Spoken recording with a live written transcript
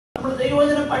നമ്മൾ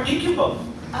ദൈവവചനം പഠിക്കുമ്പോൾ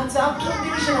ആ ചാപ്റ്റർ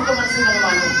ഡിവിഷൻ ഒക്കെ മനസ്സിലാക്കാൻ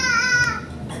മാറ്റും.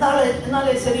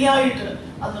 എന്നാലേ ശരിയായിട്ട്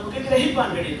അത് നമുക്ക് ഗ്രഹിക്കാൻ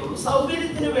കഴിയത്തുള്ളൂ.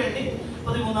 സൗകര്യത്തിന് വേണ്ടി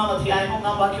 13-ാം അധ്യായം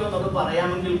 1-ാം വാക്യം എന്നൊക്കെ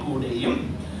പറയാമെങ്കിൽ കൂടെയും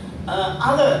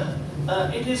അത്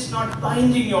it is not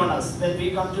binding on us when we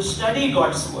come to study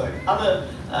God's word. അത്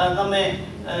നമ്മെ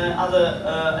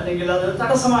അല്ലെങ്കിൽ അത്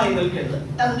തടസ്സമായി നിൽക്കരുത്.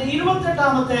 അതിന്റെ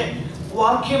 28-ാമത്തെ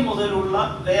വാക്യം മുതലുള്ള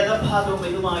വേദഭാഗവും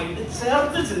ഇതുമായിട്ട്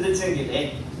ചേർത്ത് ചിന്തിച്ചെങ്കിലേ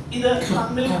ഇത്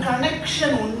തമ്മിൽ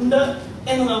കണക്ഷൻ ഉണ്ട്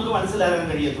എന്ന് നമുക്ക് മനസ്സിലാക്കാൻ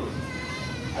കഴിയത്തുള്ളൂ.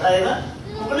 അതായത്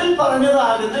മുകളിൽ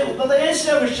പറഞ്ഞതാകുന്ന ഉപദേശ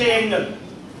വിഷയങ്ങൾ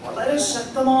വളരെ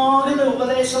ശക്തമാകുന്ന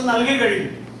ഉപദേശം നൽകി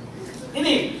കഴിഞ്ഞു.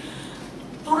 ഇനി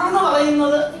തുടർന്ന്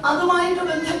പറയുന്നത് അതുമായിട്ട്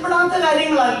ബന്ധപ്പെടാത്ത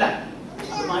കാര്യങ്ങളല്ല,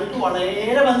 അതുമായിട്ട്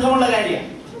വളരെ ബന്ധമുള്ള കാര്യമാണ്.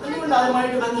 അതുകൊണ്ട്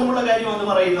അതുമായിട്ട് ബന്ധമുള്ള കാര്യമെന്ന്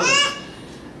പറയുന്നത്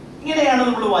ഇങ്ങനെയാണ്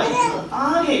നമ്മൾ വായിക്കുന്നത്.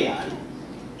 ആകയാൽ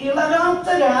ഇളകാത്ത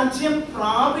രാജ്യം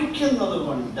പ്രാപിക്കുന്നത്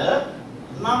കൊണ്ട്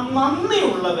നാം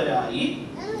നന്ദിയുള്ളവരായി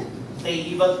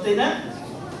ദൈവത്തിന്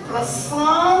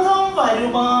പ്രസാദം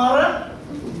വരുമാറ്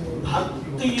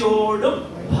ഭക്തിയോടും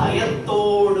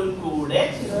ഭയത്തോടും കൂടെ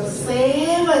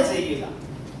സേവ ചെയ്യുക.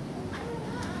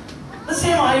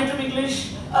 നിശ്ചയമായിട്ടും ഇംഗ്ലീഷ്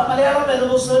മലയാള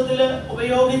വേദപുസ്തകത്തിൽ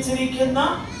ഉപയോഗിച്ചിരിക്കുന്ന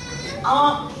ആ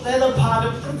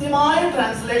വേദഭാഗം കൃത്യമായ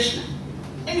ട്രാൻസ്ലേഷൻ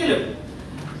എങ്കിലും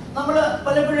നമ്മൾ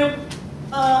പലപ്പോഴും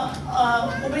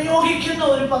ഉപയോഗിക്കുന്ന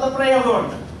ഒരു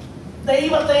പദപ്രയോഗമുണ്ട്,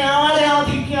 ദൈവത്തെ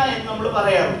ആരാധിക്കുക എന്ന് നമ്മൾ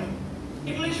പറയാറുണ്ട്.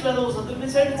 ഇംഗ്ലീഷ് വേദപുസ്തകത്തിൽ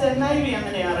വിശേഷിച്ച് NIV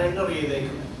അങ്ങനെയാണ് റെൻഡർ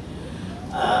ചെയ്തേക്കുന്നത്.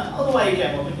 അത്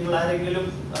വായിക്കാമോ നിങ്ങൾ ആരെങ്കിലും?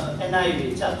 NIV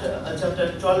chapter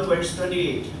 12 verse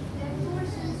 28.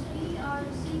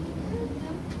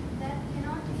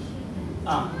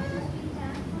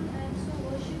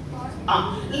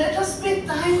 Let us be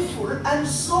thankful and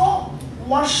so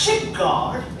worship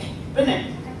God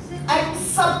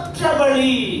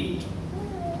acceptably.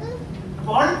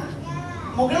 അപ്പോൾ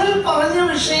മുകളിൽ പറഞ്ഞ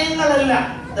വിഷയങ്ങളെല്ലാം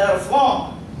therefore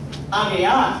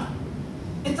ആകയാൽ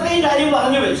ഇത്രയും കാര്യം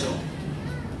പറഞ്ഞു വെച്ചു.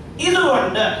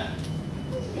 ഇതുകൊണ്ട്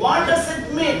what does it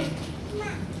mean?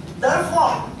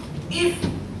 Therefore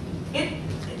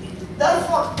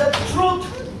the truth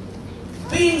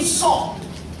being so,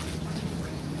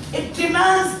 it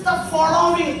demands the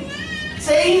following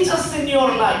changes in your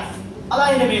life.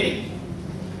 That's the meaning.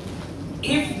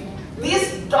 If these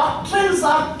doctrines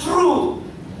are true,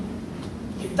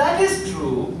 if that is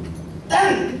true,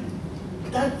 then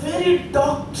that very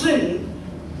doctrine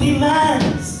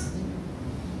demands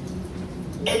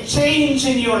a change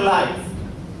in your life.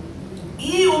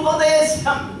 ഈ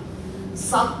ഉപദേശം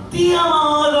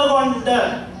സത്യമാകൊണ്ട്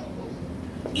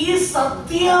ഈ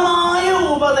സത്യമായ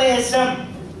ഉപദേശം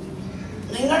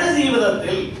നിങ്ങളുടെ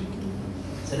ജീവിതത്തിൽ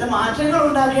ചില മാറ്റങ്ങൾ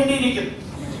ഉണ്ടാക്കേണ്ടിയിരിക്കുന്നു.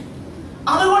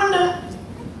 അതുകൊണ്ട്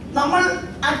നമ്മൾ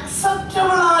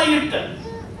അക്സെപ്റ്റബിൾ ആയിട്ട്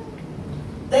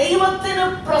ദൈവത്തിന്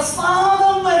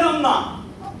പ്രസാദം വരുന്ന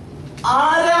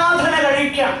ആരാധന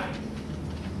കഴിക്കാം.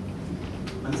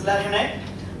 മനസ്സിലാക്കണേ,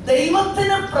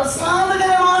 ദൈവത്തിന്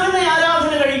പ്രസാദകരമാകുന്ന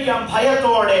ആരാധന കഴിക്കാം,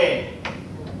 ഭയത്തോടെ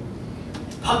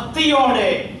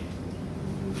ഭക്തിയോടെ.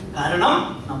 കാരണം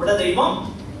നമ്മുടെ ദൈവം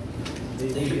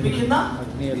ദഹിപ്പിക്കുന്ന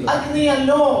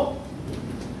അഗ്നിയല്ലോ.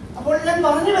 അപ്പോൾ ഞാൻ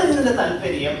പറഞ്ഞു വരുന്നതിന്റെ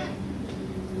താല്പര്യം,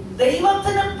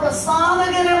 ദൈവത്തിന്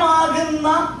പ്രസാദകരമാകുന്ന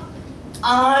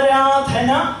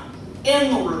ആരാധന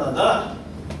എന്നുള്ളത്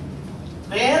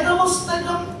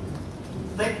വേദപുസ്തകം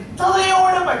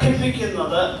വ്യക്തതയോടെ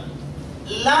പഠിപ്പിക്കുന്നത്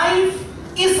ലൈഫ്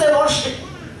ഈസ് എ വർഷിപ്പ്,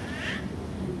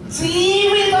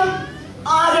 ജീവിതം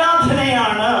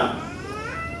ആരാധനയാണ്.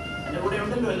 എന്റെ കൂടെ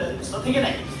ഉണ്ടല്ലോ എല്ലാവരും,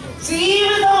 ശ്രദ്ധിക്കണേ,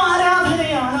 ജീവിതം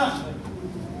ആരാധനയാണ്.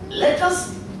 Let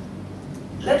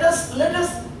us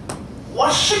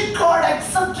worship God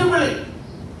acceptably.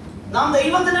 നാം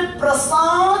ദൈവത്തിന്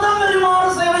പ്രസാദം വരുമാറ്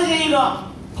സേവ ചെയ്യുക,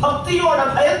 ഭക്തിയോടെ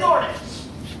ഭയത്തോടെ.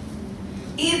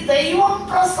 ഈ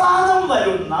ദൈവപ്രസാദം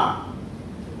വരുന്ന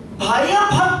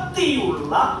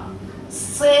ഭയഭക്തിയുള്ള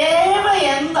സേവ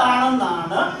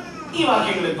എന്താണെന്നാണ് ഈ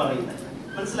വാക്യങ്ങളിൽ പറയുന്നത്.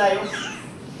 മനസ്സിലായോ?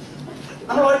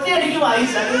 നമ്മൾ ഒറ്റയടിക്ക്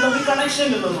വായിച്ചാൽ നമുക്ക് കണക്ഷൻ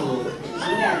കിട്ടുന്നുള്ളൂ.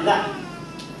 അങ്ങനെയല്ല.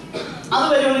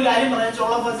 അതുവരെ ഒരു കാര്യം പറയാൻ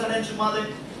ചോളഫസനെ ചുമ്മാതെ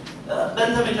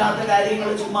ബന്ധമില്ലാത്ത കാര്യങ്ങൾ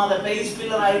ചുമ്മാതെ പേജ്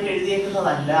ഫില്ലർ ആയിട്ട്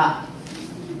എഴുതിയേക്കുന്നതല്ല,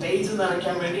 പേജ്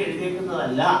നിറയ്ക്കാൻ വേണ്ടി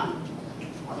എഴുതിയേക്കുന്നതല്ല.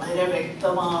 വളരെ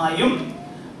വ്യക്തമായും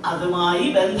അതുമായി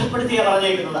ബന്ധപ്പെടുത്തിയാണ്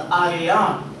പറഞ്ഞേക്കുന്നത്.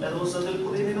 ആകയാൽ വേദപുസ്തകത്തിൽ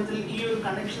പുതിയ നിയമത്തിൽ ഈ ഒരു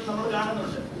കണക്ഷൻ നമ്മൾ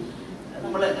കാണുന്നുണ്ട്.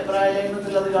 നമ്മൾ എബ്രായ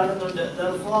ലേഖനത്തിൽ അത് കാണുന്നുണ്ട്.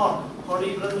 Therefore,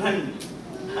 holy brethren,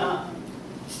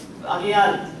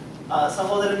 ആകയാൽ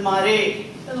സഹോദരന്മാരെ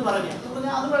എന്ന് പറഞ്ഞു.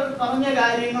 അത് പറഞ്ഞ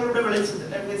കാര്യങ്ങളുടെ വെളിച്ചത്തിൽ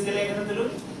എഫെസ്യ ലേഖനത്തിലും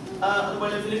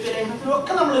അതുപോലെ ഫിലിപ്പിയ ലേഖനത്തിലും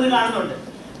ഒക്കെ നമ്മൾ ഇത് കാണുന്നുണ്ട്.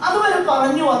 അതുവരെ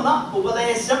പറഞ്ഞു വന്ന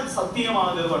ഉപദേശം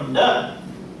സത്യമാകൊണ്ട്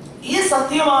ഈ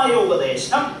സത്യമായ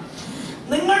ഉപദേശം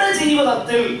നിങ്ങളുടെ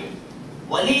ജീവിതത്തിൽ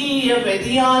വലിയ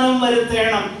വ്യതിയാനം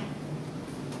വരുത്തണം.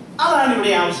 അതാണ്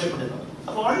ഇവിടെ ആവശ്യപ്പെടുന്നത്.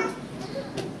 അപ്പോൾ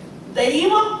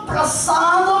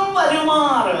ദൈവപ്രസാദം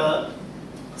വരുമാറ്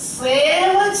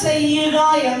സേവ ചെയ്യുക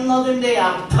എന്നതിന്റെ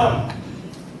അർത്ഥം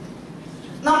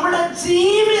നമ്മുടെ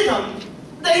ജീവിതം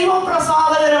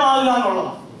ദൈവപ്രസാദകരമാകുക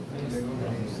എന്നുള്ളതാണ്.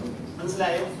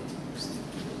 മനസ്സിലായോ?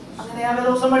 അങ്ങനെയാണ്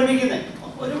ദിവസം പഠിപ്പിക്കുന്നത്.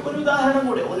 ഒരു ഉദാഹരണം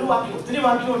കൂടെ, ഒരു വാക്യം, ഒത്തിരി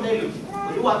വാക്യം ഉണ്ടെങ്കിലും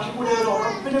ഒരു വാക്യം കൂടെ ഒരു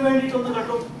ഉറപ്പിന് വേണ്ടിയിട്ടൊന്ന്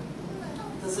കണ്ടു.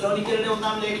 തെസ്സലോനിക്കരുടെ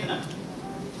 1-ാം ലേഖനം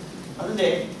അതിന്റെ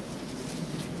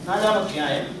 4-ാം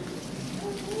അധ്യായം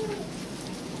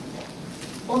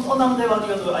 1-ാമത്തെ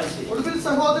വാക്യം ഒന്ന് വായിച്ചു. ഒടുവിൽ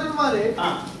സഹോദരന്മാരെ,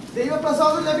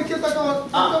 ദൈവപ്രസാദം ലഭിക്കത്തക്ക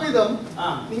വിധം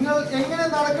നിങ്ങൾ എങ്ങനെ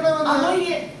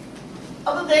നടക്കണമെന്ന്.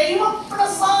 അത്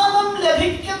ദൈവപ്രസാദം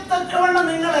ലഭിക്കത്തക്കവണ്ണം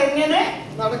നിങ്ങൾ എങ്ങനെ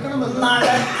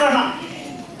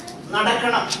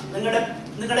നടക്കണം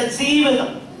നിങ്ങളുടെ ജീവിതം.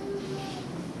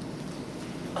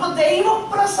 അപ്പൊ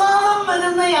ദൈവപ്രസാദം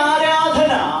വരുന്ന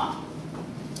ആരാധന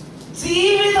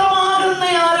ജീവിതമാകുന്ന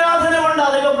ആരാധന കൊണ്ട്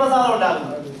ദൈവപ്രസാദം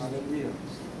ഉണ്ടാകുന്നത്.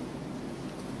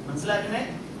 മനസ്സിലാക്കണേ?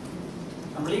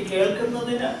 നമ്മൾ ഈ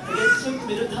കേൾക്കുന്നതിന് തികച്ചും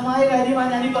വിരുദ്ധമായ കാര്യമാണ്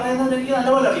ഞാൻ ഈ പറയുന്നത്. എനിക്ക്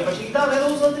നല്ലപോലെ അറിയാം. പക്ഷെ ഇതാ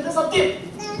വേദപുസ്തകത്തിന്റെ സത്യം.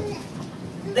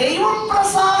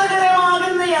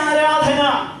 ദൈവപ്രസാദകരമാകുന്ന ആരാധന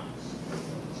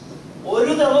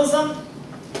ഒരു ദിവസം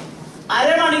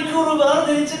അരമണിക്കൂർ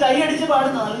വേർതിരിച്ച് കൈയടിച്ച്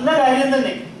പാടുന്ന നല്ല കാര്യം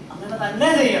തന്നെ. അങ്ങനെ തന്നെ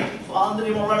ചെയ്യണം.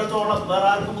 സ്വാതന്ത്ര്യമുള്ളിടത്തോളം വേറെ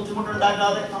ആർക്കും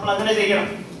ബുദ്ധിമുട്ടുണ്ടാക്കാതെ നമ്മൾ അങ്ങനെ ചെയ്യണം.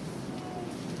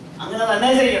 അങ്ങനെ തന്നെ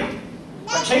ചെയ്യണം.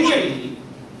 പക്ഷെങ്കിൽ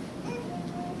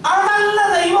അതല്ല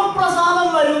ദൈവപ്രസാദം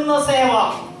വരുന്ന സേവ.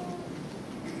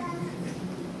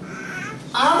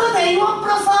 അത്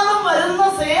ദൈവപ്രസാദം വരുന്ന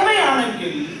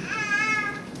സേവയാണെങ്കിൽ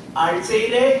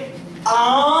ആഴ്ചയിലെ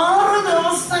 6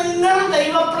 ദിവസങ്ങൾ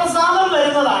ദൈവപ്രസാദം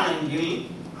വരുന്നതാണെങ്കിൽ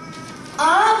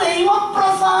ആ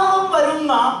ദൈവപ്രസാദം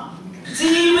വരുന്ന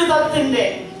ജീവിതത്തിന്റെ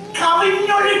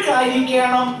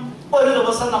കവിഞ്ഞൊഴുക്കായിരിക്കണം ഒരു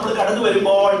ദിവസം നമ്മൾ കടന്നു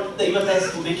വരുമ്പോൾ ദൈവത്തെ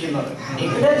സ്തുതിക്കുന്നത്.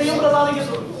 എങ്ങനെ ദൈവം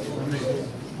പ്രസാദിക്കുന്നു?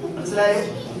 മനസ്സിലായോ?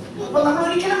 അപ്പൊ നമ്മൾ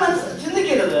ഒരിക്കലും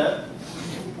ചിന്തിക്കരുത്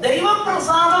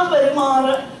ദൈവപ്രസാദം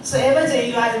വരുമാറ് സേവ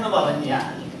ചെയ്യുക എന്ന് പറഞ്ഞാൽ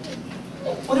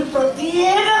ഒരു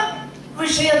പ്രത്യേക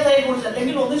വിഷയത്തെ കുറിച്ച്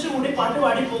അല്ലെങ്കിൽ ഒന്നിച്ചുകൂടി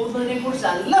പാട്ടുപാടി പോകുന്നതിനെ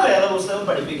കുറിച്ചല്ല വേദപുസ്തകം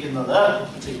പഠിപ്പിക്കുന്നത്.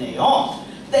 പിന്നെയോ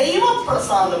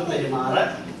ദൈവപ്രസാദം പെരുമാറ്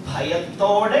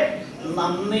ഭയത്തോടെ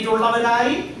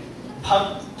നന്ദിയുള്ളവരായി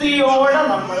ഭക്തിയോടെ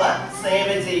നമ്മൾ സേവ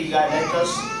ചെയ്യുക.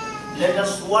 Let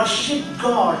us worship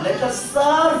God. Let us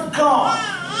serve God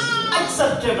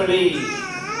acceptably.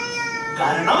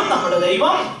 കാരണം നമ്മുടെ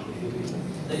ദൈവം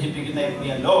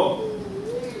ദഹിപ്പിക്കുന്നല്ലോ.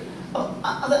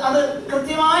 അത്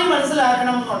കൃത്യമായി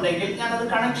മനസ്സിലാക്കണമെന്നുണ്ടെങ്കിൽ ഞാനത്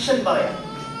കണക്ഷൻ പറയാം.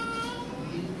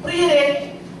 പ്രിയരെ,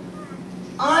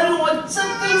 ആരും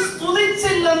ഒച്ചത്തിൽ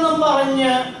സ്തുതിച്ചില്ലെന്നും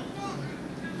പറഞ്ഞ്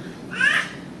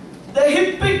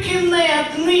ദഹിപ്പിക്കുന്ന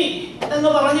അഗ്നി എന്ന്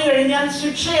പറഞ്ഞു കഴിഞ്ഞാൽ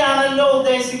ശിക്ഷയാണല്ലോ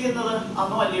ഉദ്ദേശിക്കുന്നത്.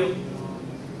 അന്നോ അല്ലയോ?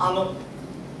 അന്നോ.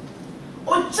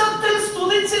 ഉച്ചത്തിൽ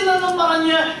സ്തുതിച്ചില്ലെന്നും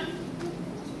പറഞ്ഞ്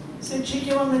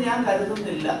ശിക്ഷിക്കുമെന്ന് ഞാൻ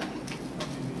കരുതുന്നില്ല.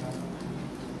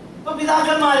 ഇപ്പൊ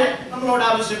പിതാക്കന്മാര് നമ്മളോട്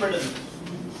ആവശ്യപ്പെടുന്നു.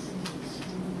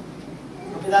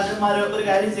 പിതാക്കന്മാര് ഒരു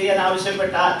കാര്യം ചെയ്യാൻ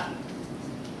ആവശ്യപ്പെട്ടാൽ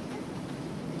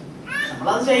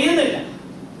നമ്മളത് ചെയ്യുന്നില്ല.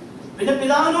 പിന്നെ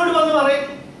പിതാവിനോട് വന്ന് പറയും,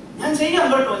 ഞാൻ ചെയ്യാം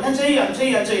കേട്ടോ, ഞാൻ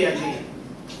ചെയ്യാം.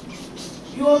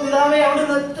 അയ്യോ പിതാവേ,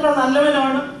 അവിടുന്ന് എത്ര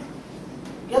നല്ലവനാണ്,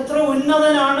 എത്ര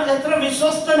ഉന്നതനാണ്, എത്ര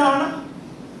വിശ്വസ്തനാണ്.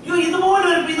 അയ്യോ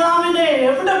ഇതുപോലൊരു പിതാവിനെ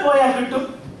എവിടെ പോയാൽ കിട്ടും?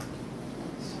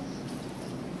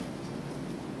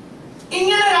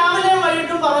 ഇങ്ങനെ രാവിലെ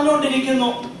വൈകിട്ടും പറഞ്ഞുകൊണ്ടിരിക്കുന്നു,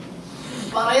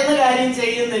 പറയുന്ന കാര്യം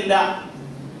ചെയ്യുന്നില്ല.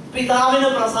 പിതാവിന്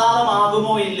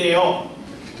പ്രസാദമാകുമോ ഇല്ലയോ?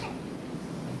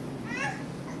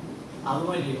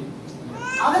 ആകുമോ ഇല്ലയോ?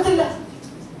 ആകത്തില്ല.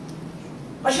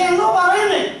 പക്ഷെ എന്തോ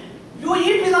പറയുന്നേ, യോ ഈ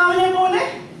പിതാവിനെ പോലെ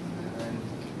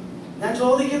ഞാൻ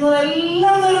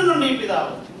ചോദിക്കുന്നതെല്ലാം തരുന്നുണ്ട് ഈ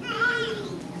പിതാവ്.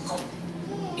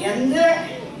 എന്റെ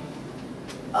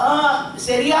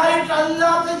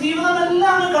ശരിയായിട്ടല്ലാത്ത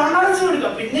ജീവിതമെല്ലാം കണ്ണടച്ചു വിടുക.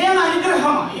 പിന്നെ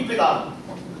അനുഗ്രഹമാണ് ഈ പിതാവ്.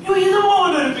 യോ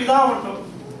ഇതുപോലൊരു പിതാവുണ്ടോ?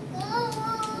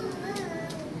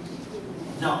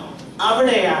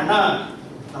 അവിടെയാണ്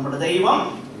നമ്മുടെ ദൈവം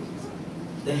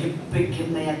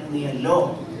ദഹിപ്പിക്കുന്ന അഗ്നിയല്ലോ.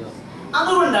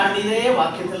 അതുകൊണ്ടാണ് ഇതേ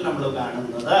വാക്യത്തിൽ നമ്മൾ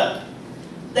കാണുന്നത്,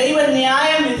 ദൈവം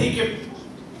ന്യായം വിധിക്കും.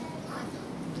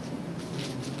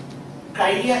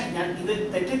 ഞാൻ ഇത്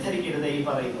തെറ്റിദ്ധരിക്കരുത് ഈ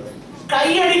പറയുന്നത്.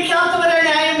 കൈയടിക്കാത്തവരെ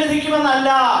ന്യായം വിധിക്കുമെന്നല്ല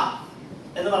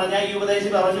എന്ന് പറഞ്ഞാൽ ഈ ഉപദേശി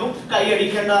പറഞ്ഞു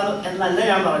കൈയടിക്കേണ്ട എന്നല്ല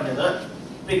ഞാൻ പറഞ്ഞത്.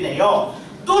 പിന്നെയോ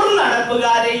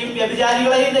ദുർനടപ്പുകാരെയും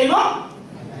വ്യഭിചാരികളെയും ദൈവം,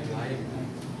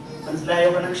 മനസ്സിലായോ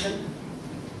കണക്ഷൻ?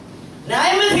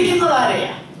 ന്യായം വിധിക്കുന്നത്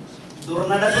ആരെയാ?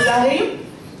 ദുർനടപ്പുകാരെയും.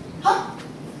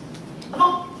 അപ്പൊ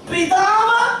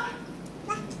പിതാവ്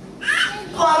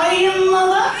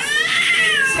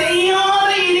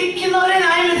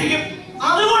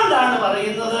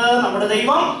നമ്മുടെ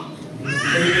ദൈവം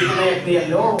ദഹിപ്പിക്കുന്ന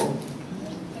അഗ്നിയല്ലോ.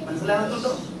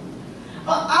 മനസ്സിലാകുന്നുണ്ടോ?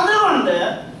 അപ്പൊ അതുകൊണ്ട്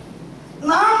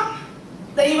നാം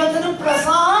ദൈവത്തിന്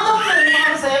പ്രസാദം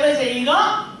പെരുമാറി സേവ ചെയ്യുക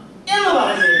എന്ന്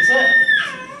പറഞ്ഞേച്ച്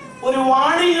ഒരു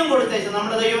വാണിയും കൊടുത്തേച്ച്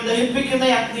നമ്മുടെ ദൈവം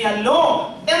ദഹിപ്പിക്കുന്ന അഗ്നിയല്ലോ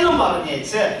എന്നും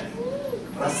പറഞ്ഞേച്ച്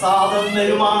പ്രസാദം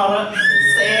പെരുമാറ്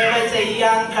സേവ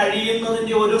ചെയ്യാൻ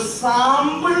കഴിയുന്നതിന്റെ ഒരു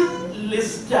സാമ്പിൾ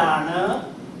ലിസ്റ്റാണ്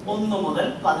 1 മുതൽ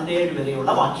 17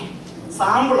 വരെയുള്ള വാക്യം.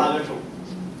 സാമ്പിൾ ആകട്ടു.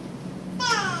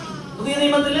 പുതിയ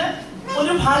നിയമത്തില്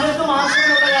ഒരു ഭാഗത്ത്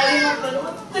മാത്രമുള്ള കാര്യങ്ങൾ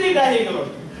ഒത്തിരി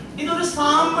കാര്യങ്ങളുണ്ട്. ഇതൊരു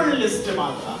സാമ്പിൾ ലിസ്റ്റ്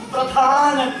മാത്രം,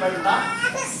 പ്രധാനപ്പെട്ട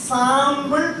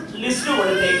sample list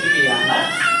കൊടുത്തേക്കുകയാണ്.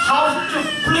 How to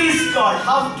please God,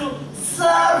 how to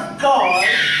serve God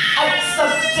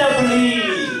acceptably.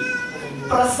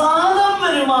 പ്രസാദം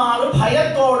പെരുമാറ്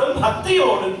ഭയത്തോടും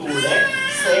ഭക്തിയോടും കൂടെ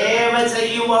സേവ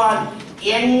ചെയ്യുവാൻ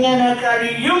എങ്ങനെ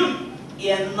കഴിയും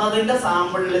എന്നതിന്റെ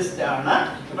സാമ്പിൾ ലിസ്റ്റ് ആണ്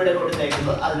ഇവിടെ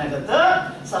കൊടുത്തേക്കുന്നത്. അതിനകത്ത്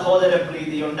സഹോദര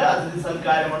പ്രീതിയുണ്ട്, അതിഥി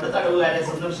സൽക്കാരമുണ്ട്, തടവുകാരെ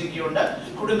സന്ദർശിക്കുകയുണ്ട്,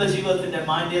 കുടുംബജീവിതത്തിന്റെ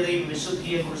മാന്യതയും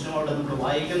വിശുദ്ധിയെ കുറിച്ചും അവിടെ നമ്മൾ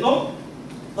വായിക്കുന്നു.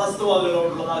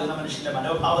 വസ്തുവകളോടുള്ളതാകുന്ന മനുഷ്യന്റെ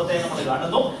മനോഭാവത്തെ നമ്മൾ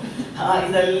കാണുന്നു.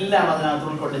 ഇതെല്ലാം അതിനകത്ത്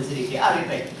ഉൾക്കൊള്ളിച്ചിരിക്കുക.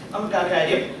 അറിയട്ടെ, നമുക്ക് ആ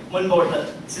കാര്യം മുൻപോട്ട്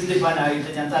ചിന്തിക്കാനായിട്ട്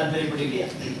ഞാൻ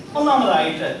താല്പര്യപ്പെടുകയാണ്.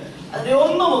 ഒന്നാമതായിട്ട് അതിന്റെ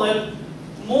 1 മുതൽ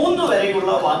 3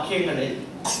 വരെയുള്ള വാക്യങ്ങളിൽ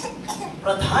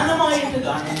പ്രധാനമായിട്ട്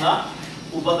കാണുന്ന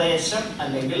ഉപദേശം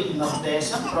അല്ലെങ്കിൽ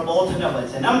നിർദ്ദേശം, പ്രബോധന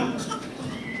വചനം,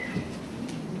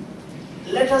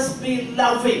 let us be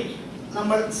loving.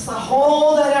 നമ്മൾ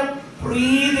സഹോദര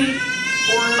പ്രീതി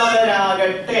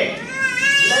ഉള്ളവരാകട്ടെ.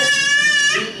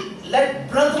 Let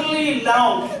brotherly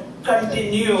love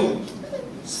continue.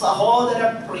 സഹോദര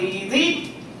പ്രീതി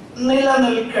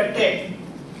നിലനിൽക്കട്ടെ.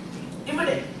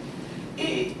 ഇവിടെ ഈ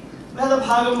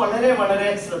വേദഭാഗം വളരെ വളരെ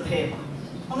ശ്രദ്ധേയമാണ്.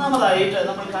 ഒന്നാമതായിട്ട്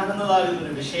നമ്മൾ കാണുന്നതാകുന്ന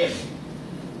ഒരു വിഷയം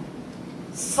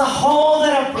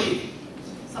സഹോദര പ്രീതി.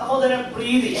 സഹോദര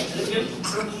പ്രീതി അല്ലെങ്കിൽ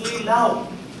brotherly love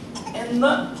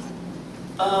എന്ന്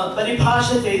പരിഭാഷ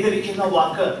ചെയ്തിരിക്കുന്ന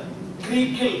വാക്ക്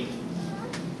ഗ്രീക്കിൽ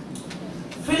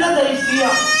ഫിലദൽഫിയ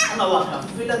എന്ന വാക്കാണ്.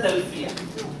 ഫിലദൽഫിയ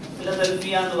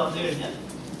എന്ന് പറഞ്ഞു കഴിഞ്ഞാൽ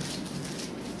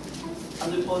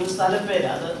അതിപ്പോ ഒരു സ്ഥലപ്പേര്.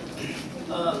 അത്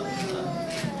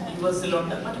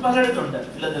യുഎസിലുണ്ട്, മറ്റു പലയിടത്തുണ്ട്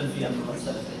ഫിലദൽഫിയ എന്നുള്ള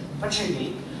സ്ഥലപ്പേര്. പക്ഷെങ്കിൽ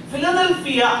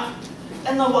ഫിലദൽഫിയ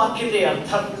എന്ന വാക്കിന്റെ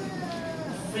അർത്ഥം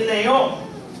ഫിലയോ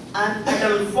ആൻഡ്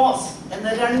അഡൽഫോസ് എന്ന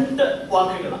 2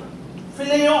 വാക്കുകളാണ്.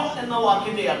 ഫിലയോ എന്ന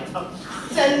വാക്കിന്റെ അർത്ഥം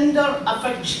ടെൻഡർ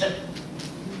അഫെക്ഷൻ,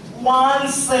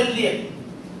 വാത്സല്യം.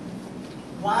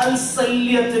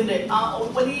 വാത്സല്യത്തിന്റെ ആ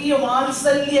വലിയ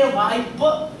വാത്സല്യ വായ്പ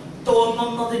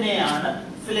തോന്നുന്നതിനെയാണ്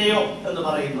ഫിലയോ എന്ന്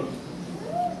പറയുന്നത്.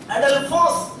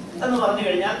 അഡൽഫോസ് എന്ന് പറഞ്ഞു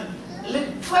കഴിഞ്ഞാൽ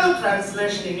ലിറ്ററൽ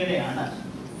ട്രാൻസ്ലേഷൻ ഇങ്ങനെയാണ്: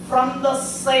 from the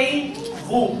same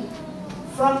womb.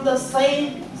 From the same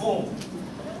womb,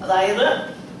 അതായത്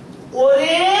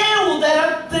ഒരേ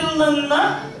ഉദരത്തിൽ നിന്ന്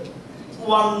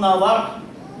വന്നവർ.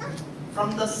 ഫ്രം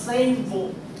ദ സെയിം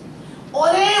വൂം,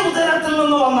 ഒരേ ഉദരത്തിൽ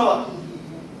നിന്ന് വന്നവർ.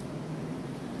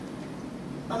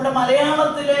 നമ്മുടെ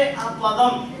മലയാളത്തിലെ ആ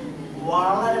പദം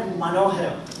വളരെ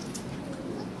മനോഹരമാണ്.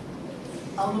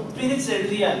 അതൊന്ന്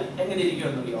പിരിച്ചെഴുതിയാൽ എങ്ങനെ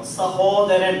ഇരിക്കുമെന്നറിയോ?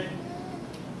 സഹോദരൻ.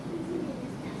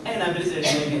 എങ്ങനെ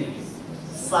പിരിച്ചെഴുതിയാൽ എങ്ങനെ ഇരിക്കും?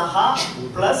 സഹ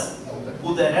പ്ലസ്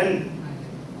ഉദരൻ.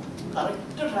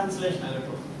 Correct translation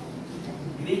ആകട്ടോ.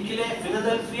 ഗ്രീക്കിലെ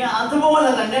ഫിലദൽഫിയ അതുപോലെ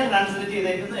തന്നെ ട്രാൻസ്ലേറ്റ്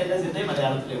ചെയ്തേക്കുന്നത് എന്റെ ചിന്തയും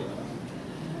മലയാളത്തിലേക്ക്.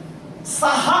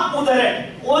 സഹ ഉദരൻ,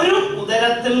 ഒരു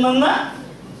ഉദരത്തിൽ നിന്ന്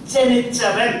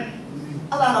ജനിച്ചവൻ,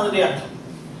 അതാണ് അതിന്റെ അർത്ഥം.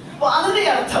 അപ്പൊ അതിന്റെ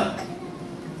അർത്ഥം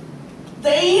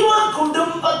ദൈവ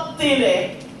കുടുംബത്തിലെ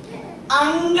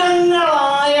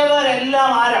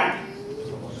അംഗങ്ങളായവരെല്ലാം ആരാണ്?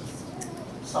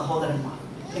 സഹോദരന്മാർ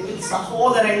അല്ലെങ്കിൽ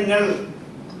സഹോദരങ്ങൾ.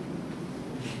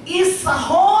 ഈ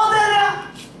സഹോദര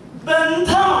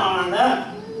ബന്ധമാണ്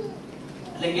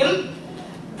അല്ലെങ്കിൽ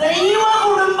ദൈവ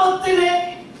കുടുംബത്തിലെ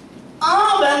ആ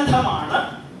ബന്ധമാണ്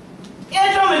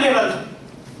ഏറ്റവും വലിയ ബന്ധം.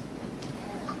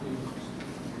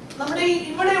 നമ്മുടെ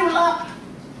ഇവിടെയുള്ള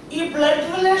ഈ ബ്ലഡ്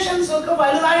റിലേഷൻസ് ഒക്കെ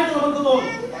വലുതായിട്ട് നമുക്ക്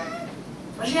തോന്നും,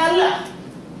 പക്ഷെ അല്ല.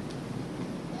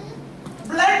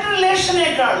 ബ്ലഡ്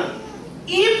റിലേഷനേക്കാളും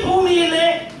ഈ ഭൂമിയിലെ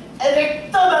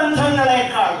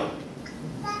രക്തബന്ധങ്ങളെക്കാളും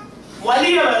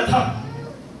വലിയ ബന്ധം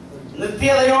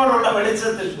നിത്യതയോടുള്ള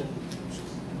വെളിച്ചത്തിൽ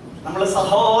നമ്മൾ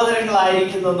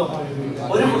സഹോദരങ്ങളായിരിക്കുന്നതും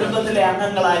ഒരു കുടുംബത്തിലെ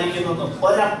അംഗങ്ങളായിരിക്കുന്നതും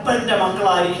ഒരപ്പന്റെ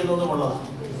മക്കളായിരിക്കുന്നതും ഉള്ളതാണ്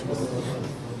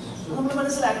നമ്മൾ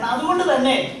മനസ്സിലാക്കണം. അതുകൊണ്ട്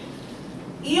തന്നെ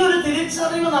ഈ ഒരു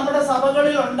തിരിച്ചറിവ് നമ്മുടെ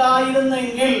സഭകളിൽ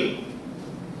ഉണ്ടായിരുന്നെങ്കിൽ,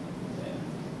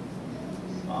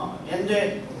 എന്റെ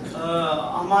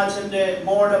അമ്മാച്ചന്റെ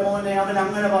മോടെ മോനെ അവൻ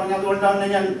അങ്ങനെ പറഞ്ഞു, അതുകൊണ്ടാണ്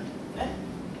ഞാൻ,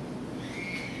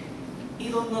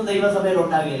 ഇതൊന്നും ദൈവസഭയിൽ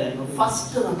ഉണ്ടാകില്ലായിരുന്നു.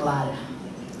 ഫസ്റ്റ് നമ്മൾ ആരാ?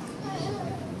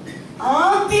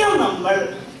 ആദ്യം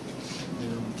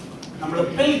നമ്മൾ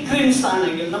പിൽഗ്രിംസ്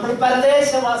ആണെങ്കിൽ, നമ്മൾ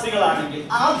പരദേശവാസികളാണെങ്കിൽ,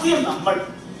 ആദ്യം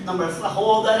നമ്മൾ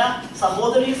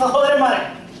സഹോദരന്മാരെ,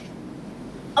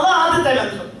 അതാണ് ആദ്യത്തെ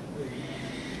ബന്ധം.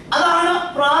 അതാണ്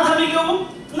പ്രാഥമികവും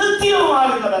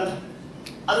നിത്യവുമാകുന്ന ബന്ധം.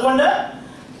 അതുകൊണ്ട്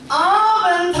ആ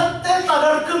ബന്ധത്തെ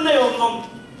തകർക്കുന്ന ഒന്നും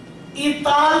ഈ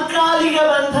താൽക്കാലിക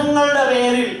ബന്ധങ്ങളുടെ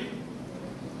പേരിൽ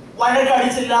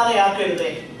വഴക്കടിച്ചില്ലാതെയാക്കരുതേ.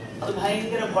 അത്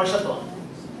ഭയങ്കര ഭോഷത്വമാണ്.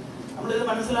 നമ്മളിത്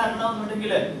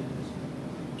മനസ്സിലാക്കണമെന്നുണ്ടെങ്കിൽ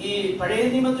ഈ പഴയ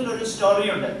നിയമത്തിൽ ഒരു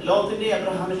സ്റ്റോറിയുണ്ട്, ലോത്തിന്റെയും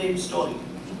അബ്രഹാമിന്റെയും സ്റ്റോറി.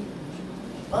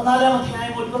 14-ാം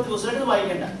അധ്യായം 30 ദിവസമായിട്ട്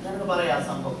വായിക്കണ്ട, ഞാനത് പറയാം ആ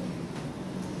സംഭവം.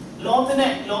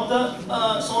 ലോത്ത്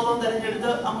സോതോം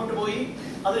തെരഞ്ഞെടുത്ത് അങ്ങോട്ട് പോയി.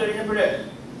 അത് കഴിഞ്ഞപ്പോഴ്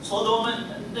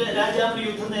സോതോമിന്റെ രാജാവിന്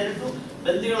യുദ്ധം നേരിട്ടു,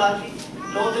 ബന്ദികളാക്കി.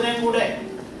 ലോത്തിനെയും കൂടെ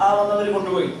വന്നവർ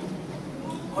കൊണ്ടുപോയി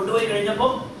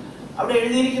കഴിഞ്ഞപ്പോൾ അവിടെ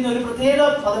എഴുതിയിരിക്കുന്ന ഒരു പ്രത്യേക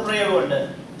പദപ്രയോഗമുണ്ട്.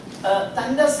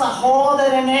 തന്റെ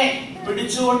സഹോദരനെ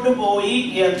പിടിച്ചുകൊണ്ടുപോയി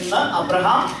എന്ന്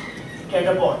അബ്രഹാം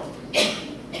കേട്ടപ്പോൾ,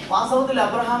 വാസ്തവത്തിൽ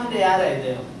അബ്രഹാമിന്റെ ആരാ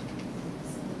ഇദ്ദേഹം?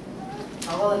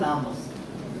 സഹോദരനാമോ?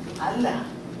 അല്ല,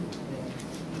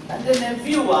 തന്റെ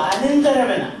നെഫ്യൂ,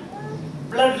 അനന്തരവന,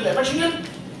 ബ്ലഡില്. പക്ഷെ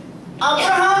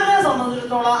അബ്രഹാമിനെ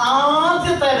സംബന്ധിച്ചിടത്തോളം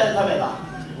ആദ്യത്തെ ബന്ധം ഏതാ?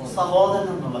 സഹോദരൻ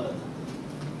എന്നുള്ള ബന്ധം.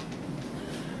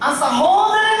 ആ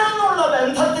സഹോദരൻ എന്നുള്ള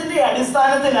ബന്ധത്തിന്റെ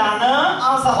അടിസ്ഥാനത്തിലാണ് ആ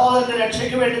സഹോദരന്റെ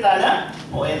രക്ഷയ്ക്ക് വേണ്ടി താന്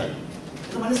പോയത്.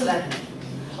 ഇത് മനസ്സിലാക്കി.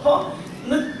 അപ്പോ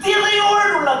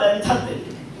നിത്യതയോടുള്ള ബന്ധത്തിൽ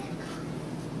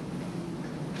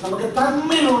നമുക്ക്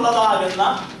തമ്മിലുള്ളതാകുന്ന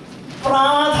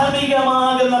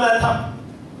പ്രാഥമികമാകുന്ന ബന്ധം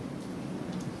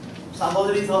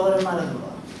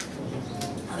സഹോദരന്മാരെന്നുള്ളതാണ്.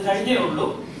 അത് കഴിഞ്ഞേ ഉള്ളൂ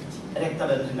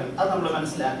രക്തബന്ധങ്ങൾ. അത് നമ്മൾ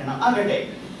മനസ്സിലാക്കണം. ആകട്ടെ,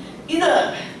 ഇത്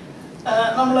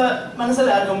നമ്മൾ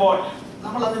മനസ്സിലാക്കുമ്പോൾ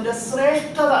നമ്മൾ അതിന്റെ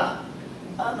ശ്രേഷ്ഠത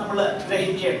നമ്മൾ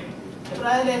ഗ്രഹിക്കണം.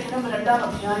 എബ്രായ ലേഖനം 2-ാം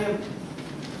അധ്യായം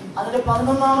അതിന്റെ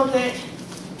 11-ാമത്തെ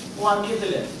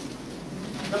വാക്യത്തില്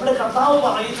നമ്മുടെ കർത്താവ്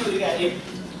പറയുന്ന ഒരു കാര്യം,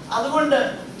 അതുകൊണ്ട്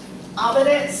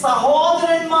അവരെ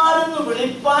സഹോദരന്മാരെന്ന്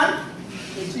വിളിപ്പാൻ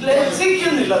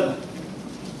ലജ്ജിക്കുന്നില്ലെന്ന്.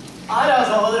 ആരാ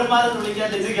സഹോദരന്മാരെന്ന് വിളിക്കാൻ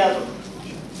ലജ്ജിക്കാത്തത്?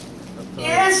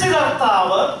 യേശു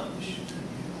കർത്താവ്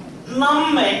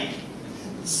നമ്മെ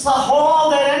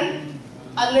സഹോദരൻ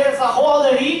അല്ലെ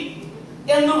സഹോദരി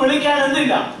എന്ന് വിളിക്കാൻ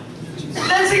എന്തില്ല?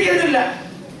 ലജ്ജിക്കുന്നില്ല.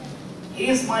 He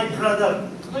is my brother.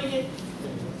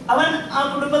 അവൻ ആ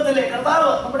കുടുംബത്തിലെ കർത്താവ്,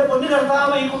 നമ്മുടെ പൊന്നു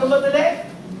കർത്താവ് ഈ കുടുംബത്തിലെ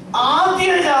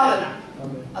ആദ്യജാതനാണ്.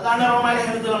 അതാണ്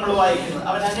റോമാലേഖനത്തിൽ നമ്മൾ വായിക്കുന്നത്.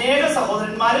 അവൻ അനേക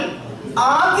സഹോദരന്മാരിൽ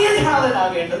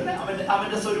ആദ്യജാതനാകേണ്ടത്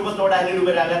അവന്റെ സ്വരൂപത്തോടെ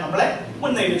അനുരൂപരാകാൻ നമ്മളെ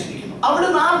മുന്നേറിച്ചിരിക്കുന്നു.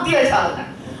 അവിടുന്ന്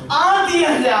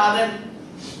ആദ്യജാതൻ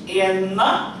എന്ന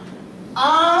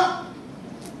ആ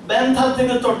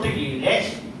ബന്ധത്തിന് തൊട്ട് കീഴെ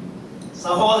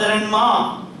സഹോദരന്മാർ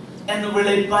എന്ന്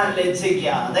വിളിപ്പാൻ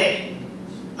ലജ്ജിക്കാതെ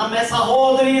നമ്മെ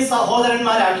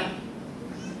സഹോദരന്മാരാക്കി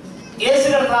യേശു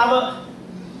കർത്താവ്.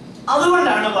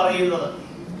 അതുകൊണ്ടാണ് പറയുന്നത്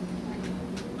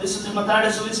വിശുദ്ധ മത്തായിയുടെ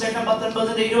സുവിശേഷം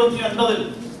 19:29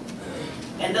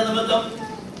 എന്റെ നിമിത്തം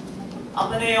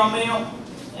അപ്പനെയോ അമ്മയോ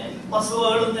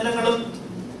വസ്തുവകളും നിലങ്ങളും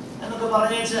എന്നൊക്കെ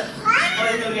പറഞ്ഞേച്ച്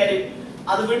പറയുന്ന ഒരു കാര്യം,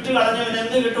 അത് വിട്ടു കളഞ്ഞവൻ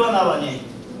എന്ത് കിട്ടുമെന്നാ പറഞ്ഞേ?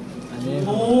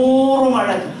 100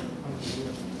 മടങ്ങ്.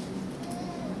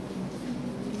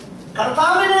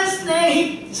 കർത്താവിനെ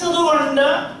സ്നേഹിച്ചതുകൊണ്ട്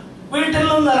വീട്ടിൽ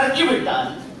നിന്ന് ഇറക്കി വിട്ടാൽ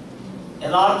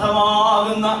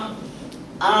യഥാർത്ഥമാകുന്ന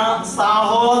ആ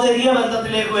സാഹോദര്യ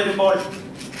ബന്ധത്തിലേക്ക് വരുമ്പോൾ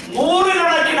 100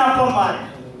 കണക്കിന് അപ്പന്മാര്,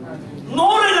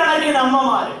 100 കണക്കിന്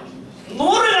അമ്മമാര്,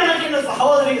 100 കണക്കിന്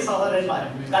സഹോദരന്മാര്.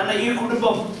 കാരണം ഈ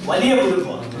കുടുംബം വലിയ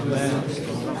കുടുംബമാണ്.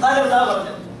 അതാണ് കർത്താവ്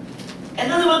പറഞ്ഞത്.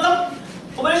 എന്റെ നിമിത്തം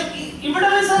ഇവിടെ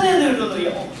വെച്ച് തന്നെ എന്ത്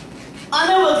കിട്ടുന്നറിയാമോ?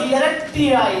 അനവധി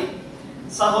ഇരട്ടിയായി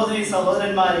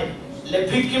സഹോദരന്മാരെ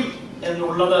ലഭിക്കും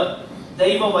എന്നുള്ളത്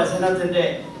ദൈവവചനത്തിന്റെ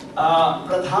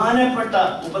പ്രധാനപ്പെട്ട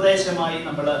ഉപദേശമായി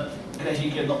നമ്മൾ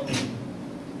ഗ്രഹിക്കുന്നു.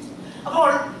 അപ്പോൾ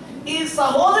ഈ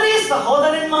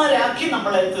സഹോദരന്മാരാക്കി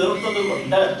നമ്മളെ തീർത്തത്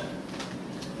കൊണ്ട്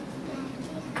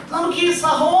നമുക്ക് ഈ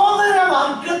സഹോദര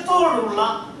വർഗത്തോടുള്ള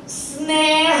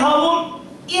സ്നേഹവും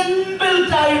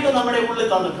ഇൻബിൽറ്റ് ആയിട്ട് നമ്മുടെ ഉള്ളിൽ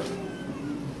തന്നിട്ടുണ്ട്.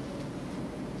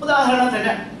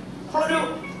 ഉദാഹരണത്തിന് നമ്മളൊരു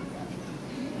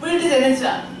വീട്ടിൽ ജനിച്ച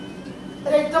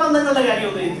രക്തബന്ധങ്ങളുടെ കാര്യം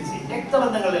ഉപയോഗിച്ച്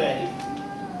രക്തബന്ധങ്ങളുടെ കാര്യം,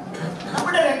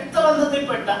 നമ്മുടെ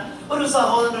രക്തബന്ധത്തിൽപ്പെട്ട ഒരു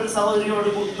സഹോദരിയോട്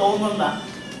തോന്നുന്ന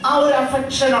ആ ഒരു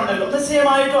അഫെക്ഷൻ ഉണ്ടല്ലോ,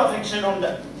 നിശ്ചയമായിട്ടും അഫെക്ഷൻ ഉണ്ട്,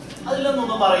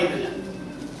 അതിലൊന്നും പറയുന്നില്ല.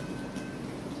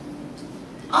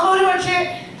 അതൊരു പക്ഷേ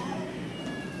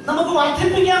നമുക്ക്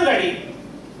വർദ്ധിപ്പിക്കാൻ കഴിയും.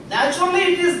 Naturally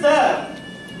it is there.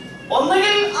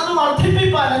 ഒന്നുകിൽ അത്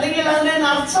വർദ്ധിപ്പിക്കാൻ അല്ലെങ്കിൽ അതിനെ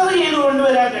നർച്ചർ ചെയ്ത്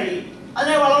കൊണ്ടുവരാൻ കഴിയും,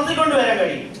 അതിനെ വളർത്തിക്കൊണ്ടുവരാൻ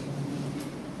കഴിയും,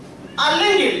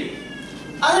 അല്ലെങ്കിൽ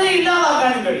അതിനെ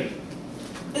ഇല്ലാതാക്കാനും കഴിയും.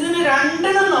 ഇതിന്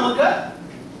രണ്ടിനും നമുക്ക്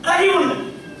കഴിവുണ്ട്.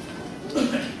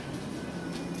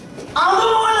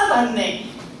 അതുപോലെ തന്നെ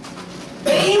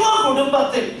ദൈവ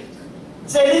കുടുംബത്തിൽ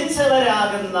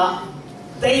ജനിച്ചവരാകുന്ന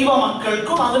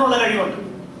ദൈവമക്കൾക്കും അതിനുള്ള കഴിവുണ്ട്.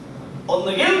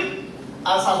 ഒന്നുകിൽ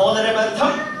ആ സഹോദര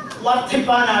ബന്ധം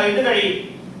വർദ്ധിപ്പാനായിട്ട് കഴിയും.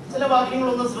 ചില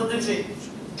വാക്യങ്ങളൊന്ന് ശ്രദ്ധിച്ച്.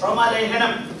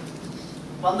 റോമാലേഖനം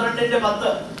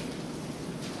 12:10.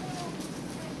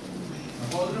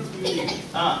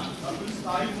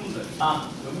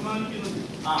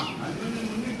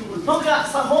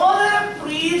 സഹോദര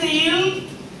പ്രീതിയിൽ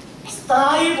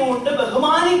സ്ഥായി കൊണ്ട്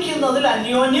ബഹുമാനിക്കുന്നതിൽ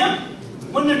അന്യോന്യം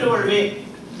മുന്നിട്ട് കൊള്ളുവേ.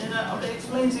 ഞാൻ അവിടെ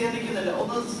എക്സ്പ്ലെയിൻ ചെയ്യാതിരിക്കുന്നില്ല.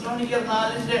 1 തെസ്സലോനിക്കർ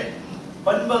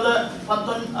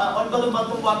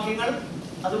 4:9-10 വാക്യങ്ങൾ,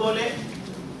 അതുപോലെ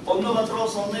 1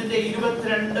 പത്രോസ്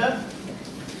 1:22,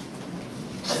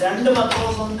 2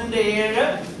 പത്രോസ് 1:7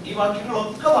 ഈ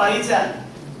വാക്യങ്ങളൊക്കെ വായിച്ചാൽ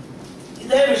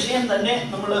ഇതേ വിഷയം തന്നെ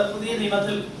നമ്മൾ പുതിയ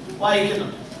നിയമത്തിൽ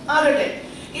വായിക്കുന്നുണ്ട്. ആകട്ടെ,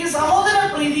 ഈ സഹോദര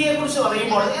പ്രീതിയെ കുറിച്ച്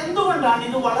പറയുമ്പോൾ എന്തുകൊണ്ടാണ്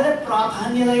ഇത് വളരെ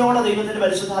പ്രാധാന്യതയോടെ ദൈവത്തിന്റെ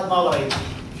പരിശുദ്ധാത്മാവ് പറയുന്നത്?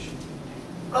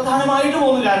 പ്രധാനമായിട്ട്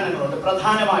 3 കാരണങ്ങളുണ്ട്.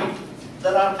 പ്രധാനമായിട്ട്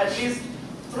there are at least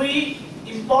 3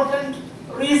 important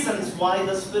reasons why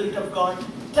the Spirit of God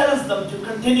tells them to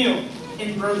continue in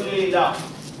brotherly love.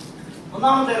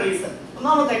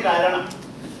 ഒന്നാമത്തെ കാരണം,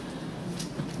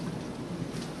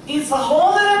 ഈ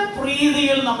സഹോദര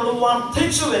പ്രീതിയിൽ നമ്മൾ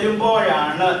വർദ്ധിച്ചു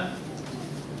വരുമ്പോഴാണ്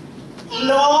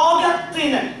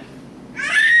ലോകത്തിന്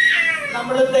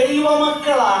നമ്മൾ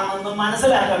ദൈവമക്കളാണെന്ന്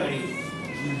മനസ്സിലാക്കാൻ കഴിയും.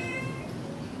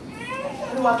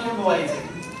 ഒരു വാക്യം ഒന്ന് വായിച്ചേ.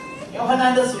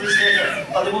 യോഹന്നാന്റെ സുവിശേഷം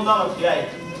 13-ാം അധ്യായം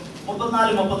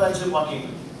 34-35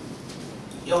 വാക്യങ്ങൾ.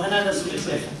 യോഹന്നാന്റെ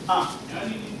സുവിശേഷം.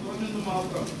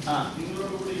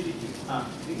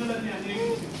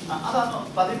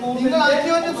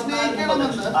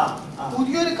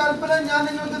 പുതിയൊരു കൽപ്പന ഞാൻ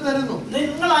നിങ്ങൾക്ക് തരുന്നു.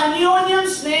 നിങ്ങൾ അന്യോന്യം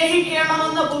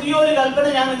സ്നേഹിക്കണമെന്ന പുതിയൊരു കൽപ്പന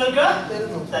ഞാൻ നിങ്ങൾക്ക്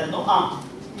തരുന്നു.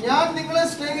 ഞാൻ നിങ്ങളെ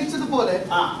സ്നേഹിച്ചതുപോലെ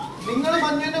നിങ്ങളും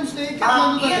അന്യോന്യം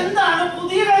സ്നേഹിക്കണം. എന്താണ്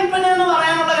പുതിയ കൽപ്പന എന്ന്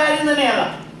പറയാനുള്ള കാര്യം തന്നെയാണ്.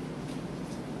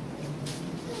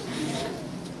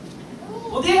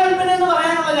 പുതിയ കൽപ്പന എന്ന്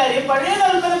പറയാനുള്ള കാര്യം, പഴയ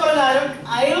കൽപ്പന പ്രകാരം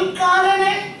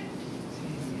അയൽക്കാരനെ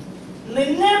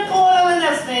നിന്നെ പോലെ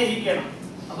തന്നെ സ്നേഹിക്കണം.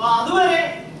 അപ്പൊ അതുവരെ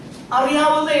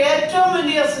അറിയാവുന്ന ഏറ്റവും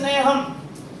വലിയ സ്നേഹം,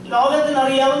 ലോകത്തിന്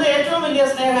അറിയാവുന്ന ഏറ്റവും വലിയ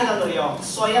സ്നേഹം എന്താണെന്നറിയോ?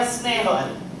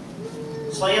 സ്വയസ്നേഹമാണ്.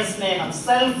 സ്വയസ്നേഹം,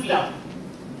 സെൽഫ് ലവ്.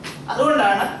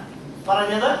 അതുകൊണ്ടാണ്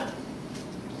പറഞ്ഞത്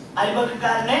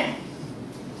അയൽപക്കക്കാരനെ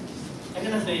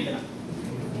എങ്ങനെ സ്നേഹിക്കണം?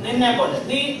 നിന്നെ പോലെ.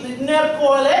 നീ നിന്നെ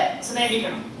പോലെ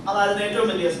സ്നേഹിക്കണം. അതായിരുന്നു ഏറ്റവും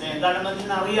വലിയ സ്നേഹം. കാരണം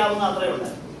മനുഷ്യന് അറിയാവുന്ന അത്രയേ ഉള്ളൂ.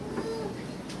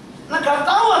 എന്നാ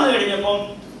കർത്താവ് വന്നു കഴിഞ്ഞപ്പം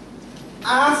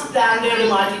ആ സ്റ്റാൻഡേർഡ്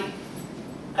മാറ്റി.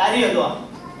 കാര്യം എന്തുവാ?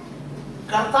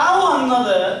 കർത്താവ്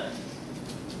വന്നത്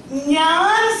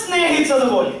ഞാൻ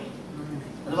സ്നേഹിച്ചതുപോലെ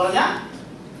എന്ന് പറഞ്ഞാൽ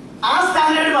ആ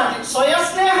സ്റ്റാൻഡേർഡ് മാറ്റി.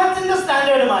 സ്വയസ്നേഹത്തിന്റെ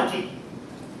സ്റ്റാൻഡേർഡ് മാറ്റി.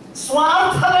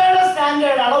 സ്വാർത്ഥതയുടെ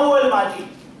സ്റ്റാൻഡേർഡ് അളവുകൾ മാറ്റി.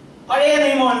 പഴയ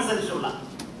നിയമം അനുസരിച്ചുള്ള.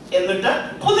 എന്നിട്ട്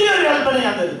പുതിയൊരു കൽപ്പന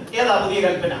ഞാൻ തരുന്നു. ഏതാ പുതിയ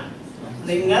കൽപ്പന?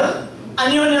 നിങ്ങൾ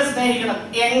അന്യോന്യം സ്നേഹിക്കണം.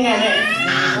 എങ്ങനെ?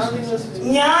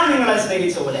 ഞാൻ നിങ്ങളെ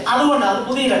സ്നേഹിച്ച പോലെ. അതുകൊണ്ട് അത്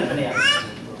പുതിയ കൽപ്പനയാണ്.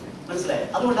 മനസ്സിലായോ?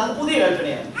 അതുകൊണ്ട് അത് പുതിയ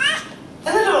കൽപ്പനയാണ്.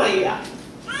 എന്നിട്ട് പറയുക,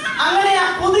 അങ്ങനെ ആ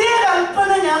പുതിയ കൽപ്പന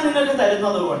ഞാൻ നിങ്ങൾക്ക്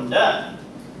തരുന്നത് കൊണ്ട്,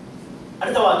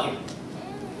 അടുത്ത വാക്യം,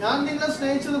 ഞാൻ നിങ്ങളെ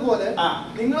സ്നേഹിച്ചതുപോലെ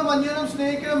നിങ്ങളും അന്യോന്യം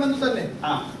സ്നേഹിക്കണമെന്ന് തന്നെ.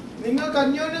 നിങ്ങൾക്ക്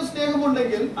അന്യോന്യം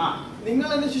സ്നേഹമുണ്ടെങ്കിൽ നിങ്ങൾ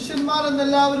എന്റെ ശിഷ്യന്മാരെന്ന്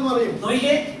എല്ലാവരും അറിയും.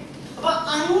 നോക്കിയേ, അപ്പൊ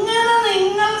അങ്ങനെ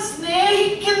നിങ്ങൾ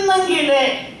സ്നേഹിക്കുന്നെങ്കിലേ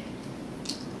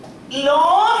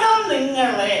ലോകം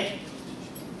നിങ്ങളെ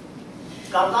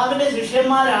കർത്താവിന്റെ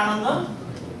ശിഷ്യന്മാരാണെന്ന്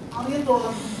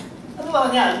അറിയത്തോളം. എന്ന്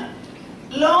പറഞ്ഞാൽ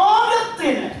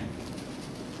ലോകത്തിന്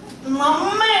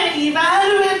നമ്മെ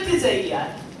ഇവാലുവേറ്റ് ചെയ്യാൻ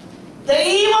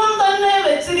ദൈവം തന്നെ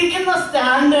വെച്ചിരിക്കുന്ന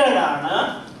സ്റ്റാൻഡേർഡാണ്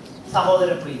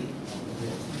സഹോദരപ്രീതി.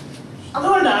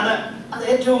 അതുകൊണ്ടാണ് അത്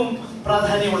ഏറ്റവും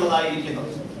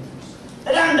പ്രാധാന്യമുള്ളതായിരിക്കുന്നത്.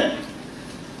 2,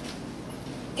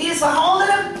 ഈ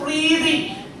സഹോദരപ്രീതി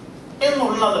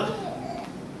എന്നുള്ളത്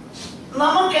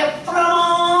നമുക്ക്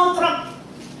എത്രമാത്രം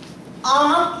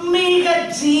ആത്മീക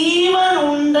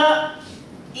ജീവനുണ്ട്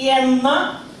എന്ന്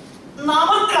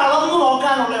നമുക്ക് അളന്നു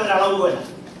നോക്കാനുള്ള ഒരു അളവുകോല.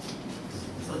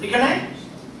 ശ്രദ്ധിക്കണേ.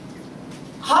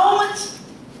 How much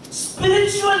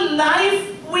spiritual life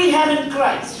we have in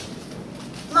Christ.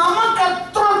 നമുക്ക്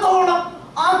എത്രത്തോളം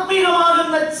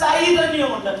ആത്മീകമാകുന്ന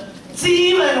ചൈതന്യമുണ്ട്,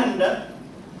 ജീവനുണ്ട്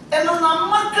എന്ന്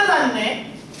നമുക്ക് തന്നെ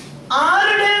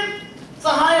ആരുടെയും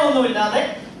സഹായമൊന്നുമില്ലാതെ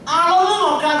അളന്നു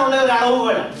നോക്കാനുള്ള ഒരു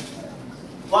അളവുകോലാണ്.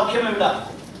 വാക്യം എവിടെ?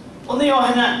 1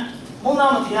 യോഹന്നാൻ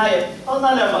 3-ാം അധ്യായം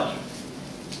 14-ാം വാക്യം.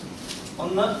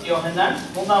 1 യോഹന്നാൻ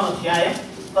 3-ാം അധ്യായം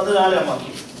 14-ാം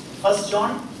വാക്യം. 1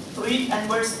 John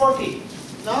 3:40.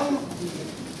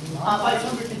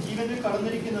 ജീവനിൽ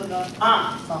കടന്നിരിക്കുന്നത്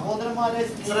സഹോദരന്മാരെ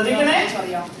ശ്രദ്ധിക്കണേ.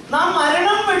 നാം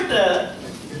മരണം വിട്ട്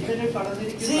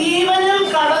ജീവനിൽ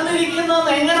കടന്നിരിക്കുന്നത്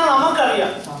എങ്ങനെ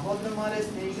നമുക്കറിയാം? സഹോദരന്മാരെ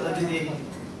സ്നേഹിക്കുക.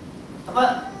 അപ്പൊ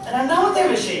രണ്ടാമത്തെ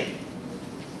വിഷയം,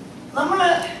 നമ്മള്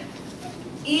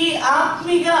ഈ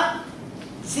ആത്മിക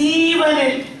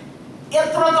ജീവനിൽ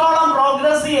എത്രത്തോളം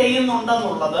പ്രോഗ്രസ്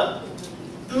ചെയ്യുന്നുണ്ടെന്നുള്ളത്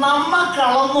നമ്മ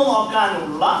കളന്നു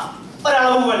നോക്കാനുള്ള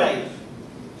ഒരളവുകോലായി.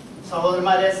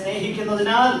 സഹോദരന്മാരെ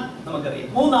സ്നേഹിക്കുന്നതിനാൽ നമുക്കറിയാം.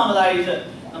 മൂന്നാമതായിട്ട്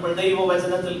നമ്മൾ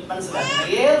ദൈവവചനത്തിൽ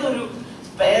മനസ്സിലാക്കുന്നത് ഏതൊരു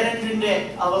പേരന്റിന്റെ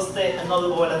അവസ്ഥ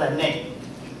എന്നതുപോലെ തന്നെ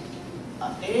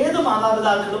ഏത്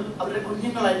മാതാപിതാക്കളും അവരുടെ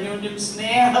കുഞ്ഞുങ്ങൾ അന്യോന്യം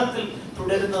സ്നേഹത്തിൽ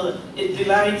തുടരുന്നത് ഇറ്റ്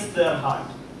ഡിലൈറ്റ്സ് their heart.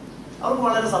 അവർക്ക്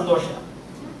വളരെ സന്തോഷമാണ്.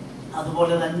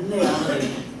 അതുപോലെ തന്നെയാണ്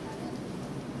ദൈവം.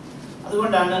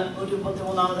 അതുകൊണ്ടാണ്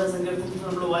 133-ാമത്തെ സങ്കീർത്തനത്തിൽ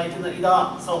നമ്മൾ വായിക്കുന്നത്, ഇതാ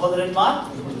സഹോദരന്മാർ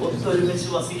ഒത്തൊരുമിച്ച്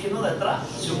വസിക്കുന്നത് എത്ര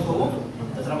ശുഭവും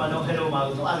എത്ര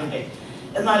മനോഹരവുമാകുന്നു. ആകട്ടെ,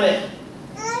 എന്നാൽ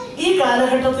ഈ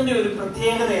കാലഘട്ടത്തിന്റെ ഒരു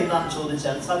പ്രത്യേകത എന്താണെന്ന്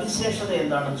ചോദിച്ചാൽ, സവിശേഷത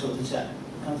എന്താണെന്ന് ചോദിച്ചാൽ,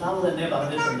 കർത്താവ് തന്നെ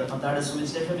പറഞ്ഞിട്ടുണ്ട്. മത്തായിയുടെ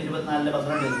സുവിശേഷം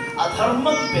 24:12,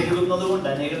 അധർമ്മം പെരുകുന്നത് കൊണ്ട്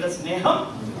അനേകരുടെ സ്നേഹം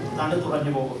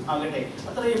തണുത്തുറഞ്ഞു പോകും. ആകട്ടെ,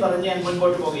 അത്രയും പറഞ്ഞ് ഞാൻ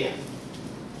മുൻപോട്ട് പോവുകയാണ്.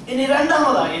 ഇനി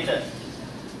രണ്ടാമതായിട്ട്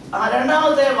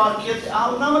ഒന്നാമത്തെ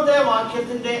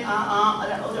വാക്യത്തിന്റെ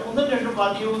ഒന്നും രണ്ടും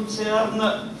വാക്യവും ചേർന്ന്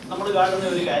നമ്മൾ കാണുന്ന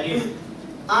ഒരു കാര്യം,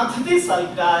 അതിഥി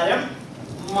സൽക്കാരം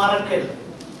മറക്കരുത്.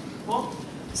 അപ്പോ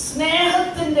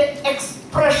സ്നേഹത്തിന്റെ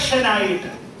എക്സ്പ്രഷൻ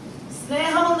ആയിട്ട്,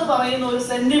 സ്നേഹം എന്ന് പറയുന്ന ഒരു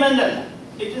സെന്റിമെന്റ് അല്ല,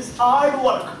 it is hard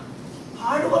work.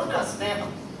 Hard work ആ സ്നേഹം,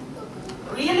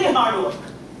 റിയലി ഹാർഡ് വർക്ക്.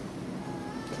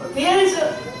 പ്രത്യേകിച്ച്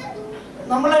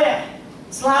നമ്മളെ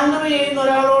സ്ലാൻഡർ ചെയ്യുന്ന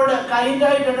ഒരാളോട് കൈൻഡ്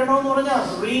ആയിട്ട് ഇടണമെന്ന് പറഞ്ഞാൽ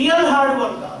റിയൽ ഹാർഡ്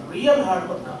വർക്കാണ്. റിയൽ ഹാർഡ്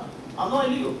വർക്കാണ്. അന്നോ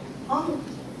അല്ലയോ?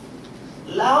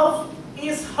 Love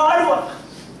is hard work.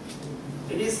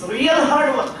 It is real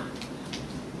hard work.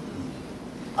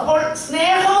 അപ്പോൾ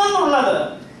സ്നേഹം എന്നുള്ളത്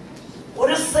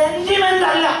ഒരു സെന്റിമെന്റ്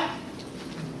അല്ല.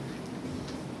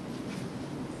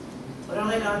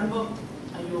 ഒരാളെ കാണുമ്പോൾ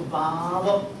അയ്യോ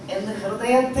പാപം എന്ന്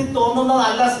ഹൃദയത്തിൽ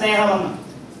തോന്നുന്നതല്ല സ്നേഹമെന്ന്.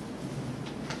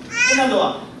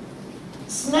 പിന്നെന്തുവാ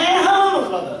സ്നേഹം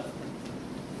എന്നുള്ളത്?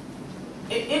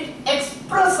 It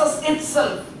expresses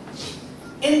itself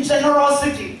in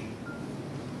generosity.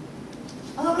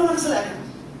 അത് നമ്മൾ മനസ്സിലാക്കണം.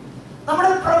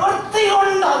 നമ്മുടെ പ്രവൃത്തി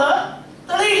കൊണ്ട് അത്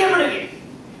തെളിയിക്കപ്പെടുകയും.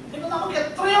 ഇപ്പൊ നമുക്ക്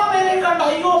എത്രയോ പേരെ കണ്ട്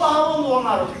അയ്യോ പാവം എന്ന്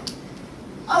തോന്നാറുണ്ട്.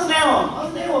 അത് സ്നേഹമാണ്? അത്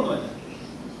സ്നേഹമൊന്നുമല്ല.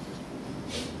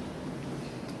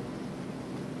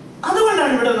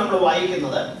 അതുകൊണ്ടാണ് ഇവിടെ നമ്മൾ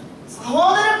വായിക്കുന്നത്,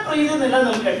 സഹോദര പ്രീതി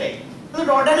നിലനിൽക്കട്ടെ.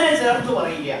 എന്നിട്ട് ഉടനെ ചേർത്ത്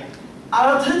പറയുക,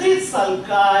 അതിഥി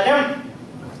സൽക്കാരം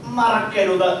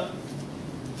മറക്കരുത്.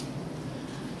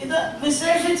 ഇത്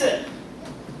വിശേഷിച്ച്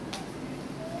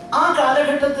ആ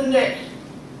കാലഘട്ടത്തിന്റെ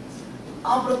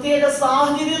ആ പ്രത്യേക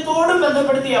സാഹചര്യത്തോടും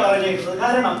ബന്ധപ്പെടുത്തിയാണ് പറഞ്ഞേക്കുന്നത്.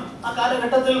 കാരണം ആ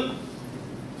കാലഘട്ടത്തിൽ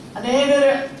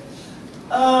അനേകര്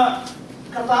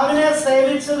കർത്താവിനെ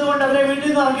സേവിച്ചത് കൊണ്ട് അവരെ വീട്ടിൽ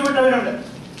നിന്ന് ഇറക്കിവിട്ടവരുണ്ട്.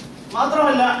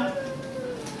 മാത്രമല്ല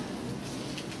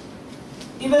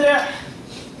ഇവര്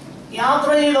യാത്ര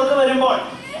ചെയ്തൊക്കെ വരുമ്പോൾ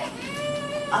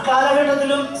ആ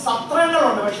കാലഘട്ടത്തിലും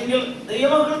സത്രങ്ങളുണ്ട്. പക്ഷെങ്കിൽ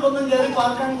ദൈവമക്കൾക്കൊന്നും കയറി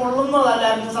പാർക്കാൻ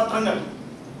കൊള്ളുന്നതല്ലായിരുന്നു സത്രങ്ങൾ.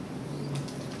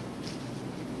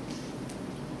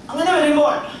 അങ്ങനെ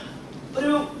വരുമ്പോൾ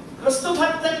ഒരു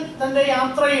ക്രിസ്തുഭക്തൻ തന്റെ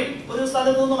യാത്രയിൽ ഒരു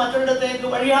സ്ഥലത്തു നിന്ന് മറ്റൊരിടത്തേക്ക്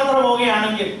വഴിയാത്ര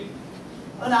പോവുകയാണെങ്കിൽ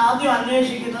അവൻ ആദ്യം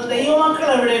അന്വേഷിക്കുന്നത് ദൈവമക്കൾ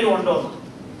എവിടെയെങ്കിലും ഉണ്ടോ.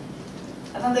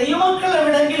 കാരണം ദൈവമക്കൾ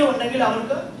എവിടെയെങ്കിലും ഉണ്ടെങ്കിൽ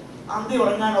അവർക്ക് അന്തി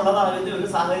ഉറങ്ങാനുള്ളതാകുന്ന ഒരു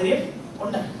സാഹചര്യം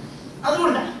ഉണ്ട്.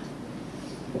 അതുകൊണ്ട്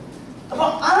അപ്പൊ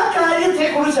ആ കാര്യത്തെ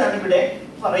കുറിച്ചാണ് ഇവിടെ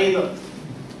പറയുന്നത്.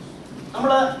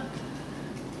 നമ്മള്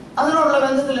അതിനുള്ള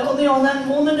ബന്ധത്തിൽ 1 യോഹന്നാൻ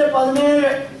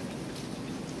 3:17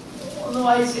 ഒന്ന്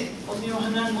വായിച്ചേ. 1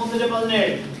 യോഹന്നാൻ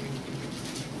 3:17.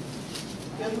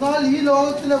 എന്നാൽ ഈ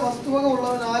ലോകത്തിലെ വസ്തുവക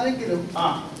ഉള്ളവൻ ആരെങ്കിലും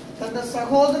തന്റെ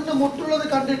സഹോദരന് മുട്ടുള്ളത്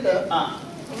കണ്ടിട്ട്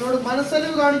അവനോട്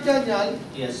മനസ്സലിവ് കാണിക്കാൻ ഞാൻ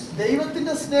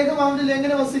ദൈവത്തിന്റെ സ്നേഹം അവനിൽ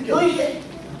എങ്ങനെ വസിക്കും?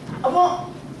 അപ്പോ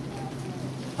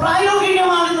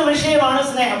പ്രായോഗികമാകുന്ന വിഷയമാണ്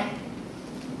സ്നേഹം,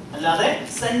 അല്ലാതെ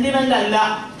സെന്റിമെന്റ് അല്ല.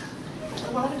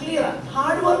 വളരെ ക്ലിയർ ആണ്.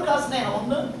 ഹാർഡ് വർക്ക് ആ സ്നേഹം.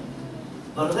 ഒന്ന്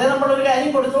വെറുതെ നമ്മളൊരു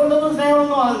കാര്യം കൊടുത്തുകൊണ്ടൊന്നും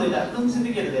സ്നേഹമൊന്നും ആകുന്നില്ല. അതൊന്നും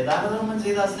ചിന്തിക്കരുത്. ദാനധർമ്മം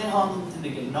ചെയ്ത സ്നേഹമൊന്നും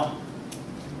ചിന്തിക്കില്ല.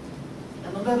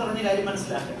 എന്നൊക്കെ പറഞ്ഞ കാര്യം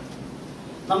മനസ്സിലാക്കണം.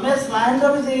 നമ്മെ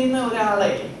സ്ലാൻഡർ ചെയ്യുന്ന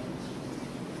ഒരാളെ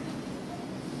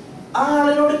ആ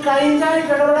ആളിനോട്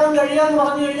കൈൻഡായിട്ട് ഇടപെടാൻ കഴിയാന്ന്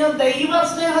പറഞ്ഞു കഴിഞ്ഞാൽ ദൈവ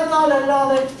സ്നേഹത്താൽ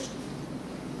അല്ലാതെ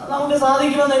നമുക്ക്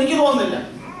സാധിക്കുമെന്ന് എനിക്ക് തോന്നുന്നില്ല.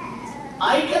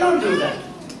 I cannot do that.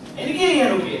 എനിക്ക്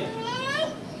ചെയ്യാൻ ഒക്കെയില്ല.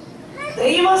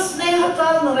 ദൈവ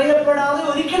സ്നേഹത്താൽ നിറയപ്പെടാതെ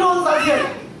ഒരിക്കലും അത് സാധ്യമല്ല.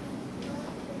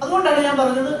 അതുകൊണ്ടാണ് ഞാൻ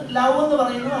പറഞ്ഞത് ലവ് എന്ന്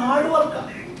പറയുന്നത് ഹാർഡ്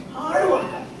വർക്കാണ്. ഹാർഡ്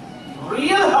വർക്കാണ്,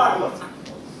 റിയൽ ഹാർഡ് വർക്ക്.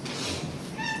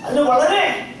 അതിന് വളരെ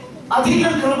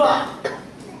അധികം കൃപ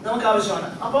നമുക്ക് ആവശ്യമാണ്.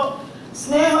 അപ്പോൾ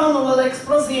സ്നേഹം എന്നുള്ളത്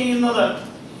എക്സ്പ്രസ് ചെയ്യുന്നത്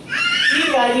ഈ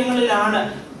കാര്യങ്ങളിലാണ്.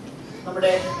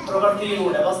 നമ്മുടെ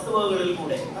പ്രവൃത്തിയിലൂടെ, വസ്തുവകളിൽ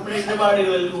കൂടെ, നമ്മുടെ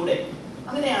ഇടപാടുകളിൽ കൂടെ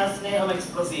അങ്ങനെയാണ് സ്നേഹം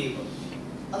എക്സ്പ്രസ് ചെയ്യുന്നത്.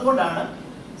 അതുകൊണ്ടാണ്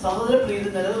സഹോദര പ്രീതി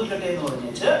നിലനിൽക്കട്ടെ എന്ന്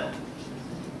പറഞ്ഞിട്ട്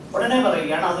ഉടനെ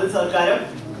പറയുകയാണ് അതിൽ സർക്കാരം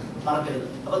മറക്കരുത്.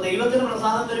 അപ്പൊ ദൈവത്തിന്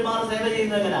പ്രസാദം പെരുമാറി സേവ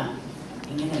ചെയ്യുന്നത് എങ്ങനെയാണ്?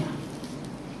 ഇങ്ങനെയാണ്.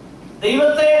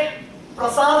 ദൈവത്തെ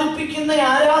പ്രസാദിപ്പിക്കുന്ന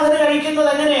ആരാധന കഴിക്കുന്നത്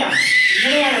എങ്ങനെയാണ്?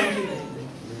 ഇങ്ങനെയാണ് കഴിക്കുന്നത്.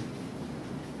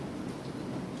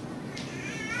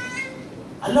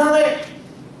 അല്ലാതെ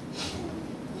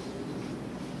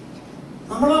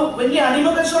നമ്മള് വലിയ അടിമ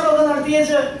കച്ചവടമൊക്കെ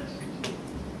നടത്തിയേച്ച്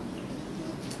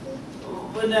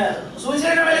പിന്നെ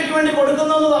സുവിശേഷ വിലയ്ക്ക് വേണ്ടി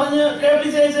കൊടുക്കുന്നു എന്ന് പറഞ്ഞ്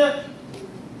കേൾപ്പിച്ചേച്ച്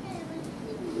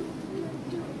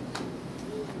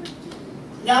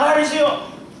ഞായറാഴ്ചയോ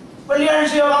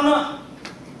വെള്ളിയാഴ്ചയോ വന്ന്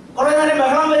കുറെ നേരം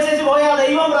ബഹളം വെച്ചേച്ച് പോയാൽ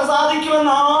ദൈവം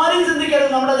പ്രസാദിക്കുമെന്ന് ആരും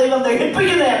ചിന്തിക്കരുത്. നമ്മുടെ ദൈവം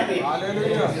ദഹിപ്പിക്കുന്നതാണ്.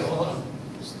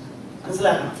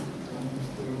 മനസ്സിലാക്കണം.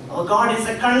 God is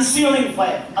a consuming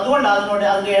fire. അതുകൊണ്ടാണ് അതിനോട്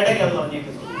അതിന്റെ ഇടയ്ക്ക് അത്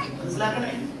പറഞ്ഞേക്കുന്നത്.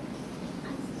 മനസ്സിലാക്കണേ.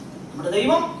 നമ്മുടെ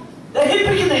ദൈവം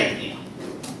ദഹിപ്പിക്കുന്ന വ്യക്തിയാണ്.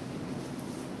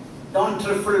 Don't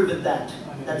trifle with that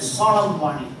solemn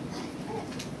warning.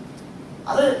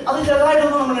 അത്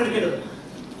ചെറുതായിട്ടൊന്നും നമ്മൾ എടുക്കരുത്.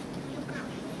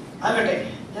 ആകട്ടെ,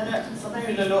 ഞാൻ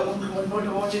സമയമില്ലല്ലോ, നമുക്ക് മുൻപോട്ട്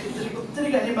പോകേണ്ടി ഒത്തിരി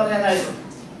കാര്യം പറയാനായിരുന്നു.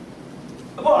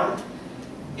 അപ്പോൾ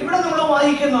ഇവിടെ നമ്മൾ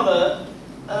വായിക്കുന്നത്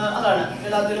അതാണ്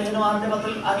ഗലാത്യർ ലേഖനം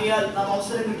 6:10 ആകിയാൽ നാം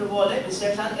അവസരം കിട്ടുപോലെ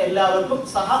വിശേഷാൽ എല്ലാവർക്കും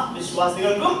സഹ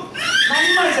വിശ്വാസികൾക്കും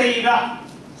നന്മ ചെയ്യുക.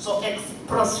 So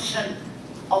expression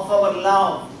of our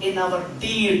love in our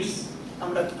deeds,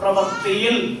 നമ്മുടെ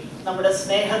പ്രവൃത്തിയിൽ നമ്മുടെ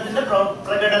സ്നേഹത്തിന്റെ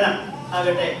പ്രകടനം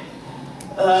ആകട്ടെ.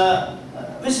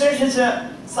 വിശേഷിച്ച്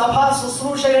സഭാ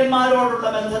ശുശ്രൂഷകന്മാരോടുള്ള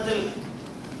ബന്ധത്തിൽ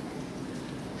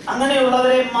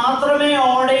അങ്ങനെയുള്ളവരെ മാത്രമേ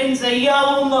ഓർഡൈൻ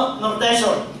ചെയ്യാവൂ എന്ന്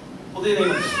നിർദ്ദേശമുണ്ട് പുതിയ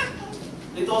നിയമത്തിൽ.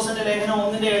 തിത്തോസിന്റെ ലേഖനം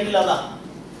 1:8 അതാ.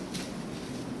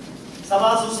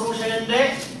 സഭാ ശുശ്രൂഷകന്റെ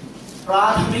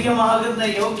പ്രാഥമികമാകുന്ന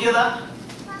യോഗ്യത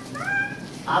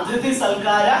അതിഥി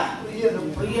സൽക്കാര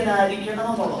പ്രിയനായിരിക്കണം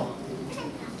എന്നുള്ളതാണ്.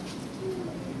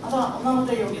 അതാ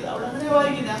ഒന്നാമത്തെ യോഗ്യത. അവിടെ അങ്ങനെ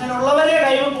വായിക്കുന്നത്. അങ്ങനെയുള്ളവരെ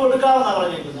കൈവപ്പ് കൊടുക്കാമെന്നാണ്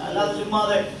പറഞ്ഞിരിക്കുന്നത്. അല്ലാതെ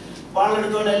ചുമ്മാതെ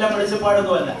വാളെടുത്തുകൊണ്ട് എല്ലാം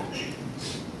വെളിച്ചപ്പാടൊന്നുമല്ല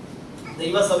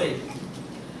ദൈവസഭയിൽ.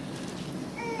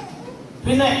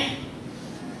 പിന്നെ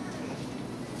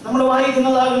നമ്മൾ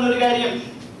വായിക്കുന്നതാകുന്ന ഒരു കാര്യം,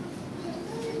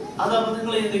 അതപ്പോൾ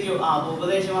നിങ്ങൾ ചിന്തിക്കൂ, അത്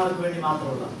ഉപദേശമാർക്ക് വേണ്ടി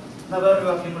മാത്രമുള്ള. എന്നാ വേറൊരു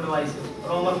വാക്യം കൊണ്ട് വായിച്ചു,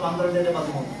 റോമർ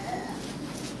 12:13.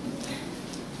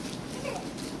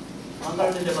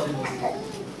 12:13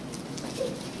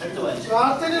 എടുത്തു വായിച്ചു.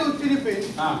 പ്രാർത്ഥന ഉത്തിരിപ്പിൻ,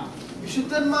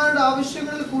 വിശുദ്ധന്മാരുടെ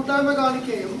ആവശ്യങ്ങളിൽ കൂട്ടായ്മ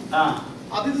കാണിക്കുകയും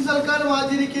അതിഥി സൽക്കാരം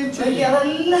ആചരിക്കുകയും ചെയ്യും.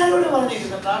 അതെല്ലാവരോടും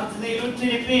പറഞ്ഞിരിക്കുന്നു. പ്രാർത്ഥനയിൽ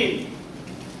ഉത്തിരിപ്പിൻ,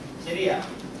 ശരിയാ.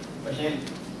 പക്ഷേ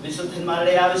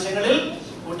വിശുദ്ധന്മാരുടെ ആവശ്യങ്ങളിൽ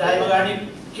കൂട്ടായ്മ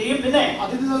കാണിക്കുകയും പിന്നെ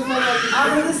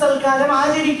അതിഥി സൽക്കാരം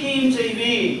ആചരിക്കുകയും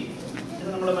ചെയ്യുകയും. ഇത്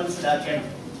നമ്മൾ മനസ്സിലാക്കണം.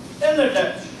 എന്നിട്ട്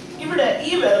ഇവിടെ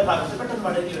ഈ വേദഭാഗത്ത് പെട്ടെന്ന്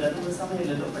മടങ്ങി വരാം, നമുക്ക്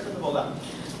സമയമില്ലല്ലോ, പെട്ടെന്ന് പോകാം.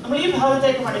 നമ്മൾ ഈ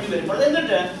ഭാഗത്തേക്ക് മടങ്ങി വരുമ്പോൾ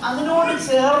എന്നിട്ട് അതിനോട്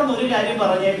ചേർന്നൊരു കാര്യം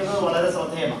പറഞ്ഞേക്കുന്നത് വളരെ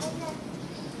ശ്രദ്ധേയമാണ്.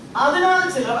 അതിനാൽ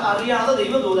ചിലർ അറിയാതെ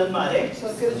ദൈവദൂതന്മാരെ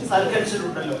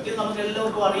സൽക്കരിച്ചിട്ടുണ്ടല്ലോ. ഇത് നമുക്ക്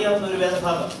എല്ലാവർക്കും അറിയാവുന്ന ഒരു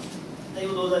വേദഭാഗം.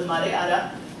 ദൈവദൂതന്മാരെ ആരാ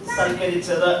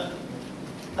സൽക്കരിച്ചത്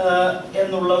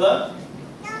എന്നുള്ളത്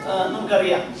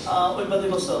നമുക്കറിയാം. ഉൽപ്പത്തി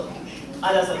പുസ്തകം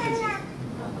ആരാ സൽക്കരിച്ചത്?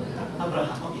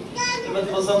 അബ്രഹാം. ഓക്കെ,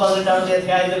 ഉൽപ്പത്തി പുസ്തകം 18-ാമത്തെ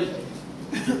അധ്യായത്തിൽ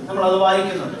നമ്മളത്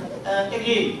വായിക്കുന്നുണ്ട്.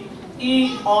 ഈ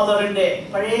ഓതറിന്റെ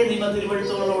പഴയ നിയമ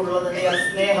തിരുവെഴുത്തുകളോടുള്ള തന്നെ ആ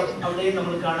സ്നേഹം അവിടെയും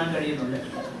നമ്മൾ കാണാൻ കഴിയുന്നുണ്ട്.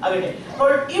 അവിടെ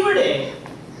അപ്പോൾ ഇവിടെ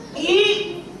ഈ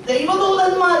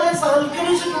ദൈവദൂതന്മാരെ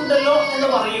സൽക്കരിച്ചിട്ടുണ്ടല്ലോ എന്ന്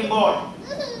പറയുമ്പോൾ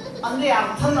അതിന്റെ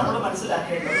അർത്ഥം നമ്മൾ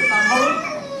മനസ്സിലാക്കേണ്ടത് നമ്മളും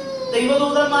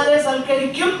ദൈവദൂതന്മാരെ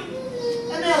സൽക്കരിക്കും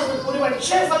എന്ന അർത്ഥം. ഒരു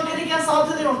പക്ഷേ സൽക്കരിക്കാൻ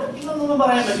സാധ്യതയുണ്ട്, ഇതൊന്നും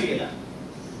പറയാൻ പറ്റുകയില്ല,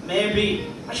 മേ ബി.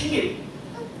 പക്ഷേ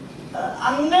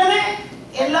അങ്ങനെ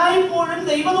എല്ലായ്പ്പോഴും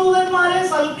ദൈവദൂതന്മാരെ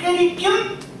സൽക്കരിക്കും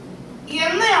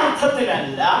എന്ന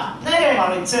അർത്ഥത്തിലല്ല, നേരെ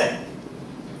മറിച്ച്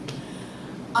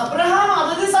അബ്രഹാം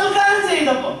അതിഥി സൽക്കാരം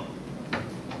ചെയ്തപ്പോ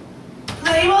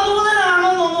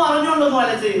ദൈവദൂതനാണെന്നൊന്നും അറിഞ്ഞുകൊണ്ടൊന്നും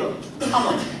അല്ല ചെയ്തത്.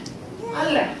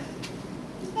 അല്ല,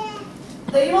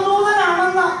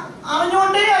 ദൈവദൂതനാണെന്ന്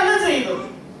അറിഞ്ഞുകൊണ്ടേ അല്ല ചെയ്തത്.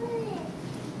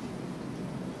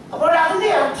 അപ്പോൾ അതിന്റെ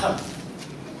അർത്ഥം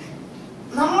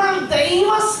നമ്മൾ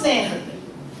ദൈവസ്നേഹത്തിൽ,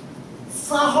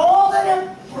 സഹോദര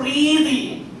പ്രീതി,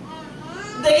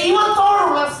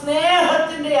 ദൈവത്തോടുള്ള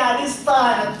സ്നേഹത്തിന്റെ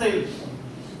അടിസ്ഥാനത്തിൽ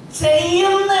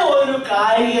ചെയ്യുന്ന ഒരു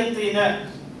കാര്യത്തിന്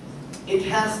it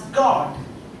has got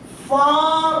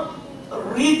far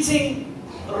reaching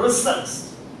results.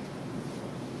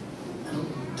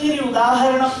 ഒത്തിരി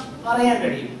ഉദാഹരണം പറയാൻ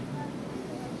കഴിയും.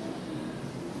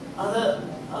 അത്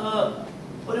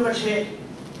ഒരുപക്ഷെ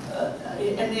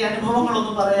എന്റെ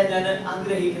അനുഭവങ്ങളൊന്നും പറയാൻ ഞാൻ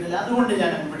ആഗ്രഹിക്കുന്നില്ല, അതുകൊണ്ട്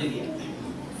ഞാൻ വിടുകയാണ്.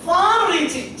 ഫാർ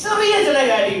റീച്ചിങ് ചെറിയ ചില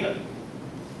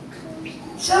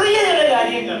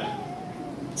കാര്യങ്ങൾ,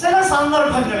 ചില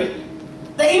സന്ദർഭങ്ങളിൽ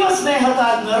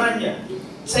ദൈവസ്നേഹത്താൽ നിറഞ്ഞ്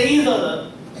ചെയ്തത്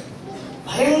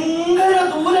ഭയങ്കര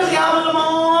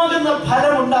ദൂരവ്യാപകമാകുന്ന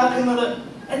ഫലം ഉണ്ടാക്കുന്നത്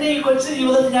എന്റെ ഈ കൊച്ചു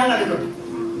ജീവിതത്തിൽ ഞാൻ കണ്ടിട്ടുണ്ട്.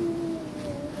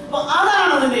 അപ്പൊ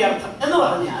അതാണ് അതിന്റെ അർത്ഥം. എന്ന്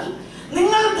പറഞ്ഞാൽ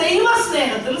നിങ്ങൾ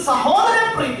ദൈവസ്നേഹത്തിൽ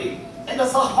സഹോദരപ്രീതി, എന്റെ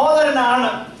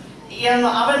സഹോദരനാണ് എന്ന്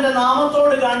അവന്റെ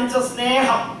നാമത്തോട് കാണിച്ച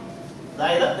സ്നേഹം,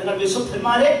 അതായത് നിങ്ങൾ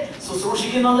വിശുദ്ധന്മാരെ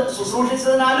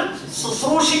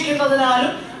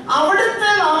ശുശ്രൂഷിക്കുന്നതിനാലും അവിടുത്തെ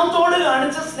നാമത്തോട്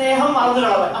കാണിച്ച സ്നേഹം മറന്നു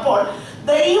കളവാൻ. അപ്പോൾ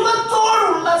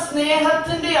ദൈവത്തോടുള്ള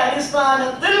സ്നേഹത്തിന്റെ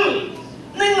അടിസ്ഥാനത്തിൽ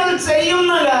നിങ്ങൾ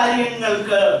ചെയ്യുന്ന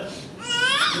കാര്യങ്ങൾക്ക്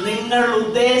നിങ്ങൾ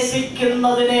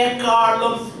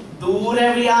ഉദ്ദേശിക്കുന്നതിനേക്കാളും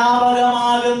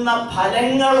ദൂരവ്യാപകമാകുന്ന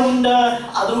ഫലങ്ങളുണ്ട്.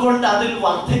 അതുകൊണ്ട് അതിൽ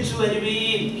വർദ്ധിച്ചു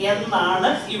വരുവീൻ എന്നാണ്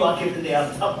ഈ വാക്യത്തിന്റെ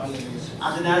അർത്ഥം.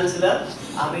 അതിനാൽ ചിലർ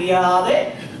അറിയാതെ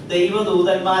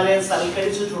ദൈവദൂതന്മാരെ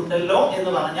സൽക്കരിച്ചിട്ടുണ്ടല്ലോ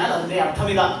എന്ന് പറഞ്ഞാൽ അതിന്റെ അർത്ഥം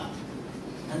ഇതാ.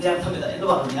 എന്ന്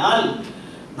പറഞ്ഞാൽ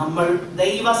നമ്മൾ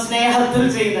ദൈവസ്നേഹത്തിൽ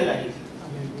ചെയ്യുന്ന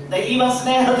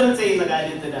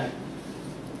കാര്യത്തിന്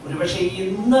ഒരുപക്ഷെ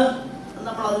ഇന്ന്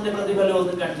നമ്മൾ അതിന്റെ പ്രതിഫലം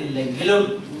ഒന്നും കണ്ടില്ലെങ്കിലും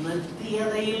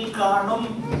നിത്യതയിൽ കാണും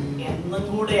എന്നും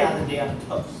കൂടെ അതിന്റെ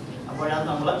അർത്ഥം. അപ്പോഴാണ്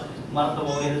നമ്മൾ മറന്നു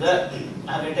പോകരുത്.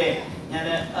 ആകട്ടെ, ഞാൻ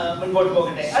മുൻപോട്ട്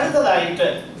പോകട്ടെ. അടുത്തതായിട്ട്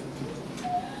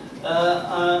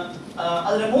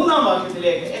അതിന്റെ 3-ാം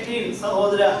വാക്യത്തിലേക്ക് എങ്കിലും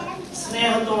സഹോദര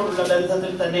സ്നേഹത്തോടുള്ള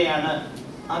ബന്ധത്തിൽ തന്നെയാണ്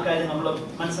ആ കാര്യം നമ്മൾ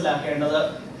മനസ്സിലാക്കേണ്ടത്.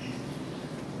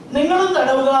 നിങ്ങളും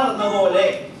തടവുകാർ എന്ന പോലെ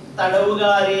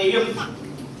തടവുകാരെയും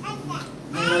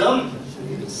നിങ്ങളും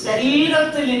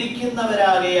ശരീരത്തിൽ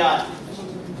ഇരിക്കുന്നവരാകയാൽ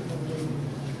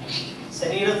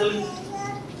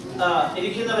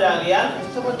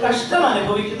കഷ്ടം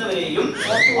അനുഭവിക്കുന്നവരെയും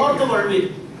ഓർത്തുകൊള്ളുവിൻ.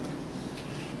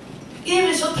 ഈ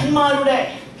വിശുദ്ധന്മാരുടെ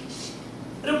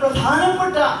ഒരു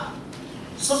പ്രധാനപ്പെട്ട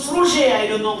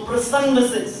ശുശ്രൂഷയായിരുന്നു prison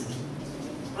visits.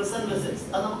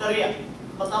 അത് നമുക്കറിയാം.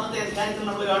 10-ാമത്തെ അധ്യായത്തിൽ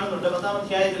നമ്മൾ കാണുന്നുണ്ട്. 10-ാം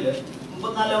അധ്യായത്തില്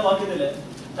 34-ാം വാക്യത്തില്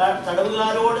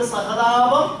തടവുകാരോട്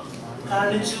സഹതാപം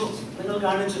നിങ്ങൾ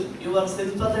കാണിച്ചു. You are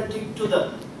sympathetic to them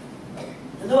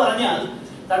എന്ന് പറഞ്ഞാൽ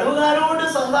തടവുകാരോട്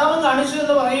സഹതാപം കാണിച്ചു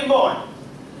എന്ന് പറയുമ്പോൾ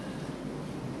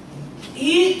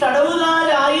ഈ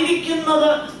തടവുകാരായിരിക്കുന്നത്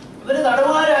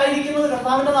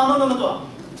കർത്താവിന്റെ നാമം നിമിത്തമാണ്.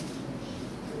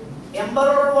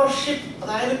 എംപറർ വർഷിപ്പ്,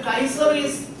 അതായത്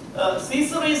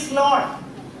സീസർ ഈസ് ലോർഡ്,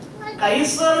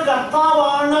 കൈസർ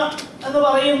കർത്താവാണ് എന്ന്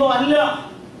പറയുമ്പോൾ അല്ല,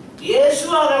 യേശു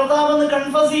ആ കർത്താവെന്ന്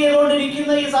കൺഫസ്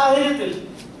ചെയ്തുകൊണ്ടിരിക്കുന്ന ഈ സാഹചര്യത്തിൽ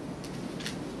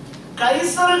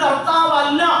കൈസർ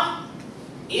കർത്താവല്ല,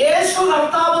 യേശു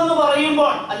കർത്താവെന്ന്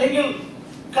പറയുമ്പോൾ, അല്ലെങ്കിൽ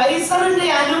കൈസറിന്റെ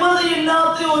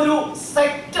അനുമതിയില്ലാത്ത ഒരു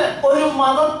സെക്ട്, ഒരു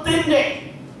മതത്തിന്റെ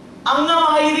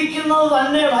അംഗമായിരിക്കുന്നത്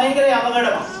തന്നെ ഭയങ്കര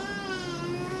അപകടമാണ്.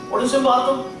 ഒളിച്ചും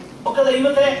പാത്തും ഒക്കെ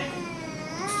ദൈവത്തെ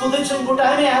സ്തുതിച്ചും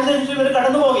കൂട്ടായ്മയെ ആചരിച്ചും ഇവർ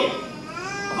കടന്നു പോവുകയാണ്.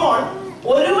 അപ്പോൾ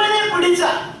ഒരുവനെ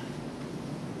പിടിച്ചാൽ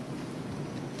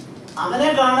അവനെ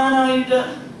കാണാനായിട്ട്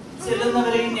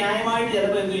ചെല്ലുന്നവരെയും ന്യായമായിട്ട്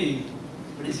ചിലപ്പോൾ എന്ത് ചെയ്യും?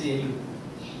 പിടിച്ചു ചെയ്യും.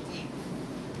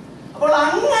 അപ്പോൾ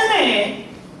അങ്ങനെ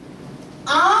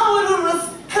ആ ഒരു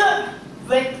റിസ്ക്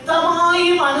വ്യക്തമായി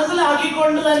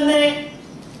മനസ്സിലാക്കിക്കൊണ്ട് തന്നെ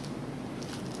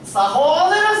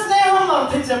സഹോദര സ്നേഹം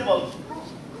വർദ്ധിച്ചപ്പോൾ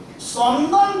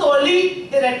സ്വന്തം തൊലി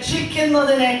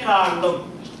രക്ഷിക്കുന്നതിനേക്കാളും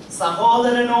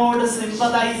സഹോദരനോട്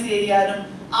സിമ്പതൈസ് ചെയ്യാനും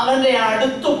അവന്റെ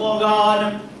അടുത്തു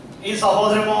പോകാനും ഈ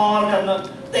സഹോദരന്മാർക്കെന്ന്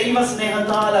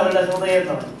ദൈവസ്നേഹത്താൽ അവരുടെ ഹൃദയം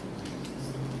തുടങ്ങി.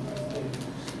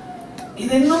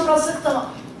 ഇതിന്നും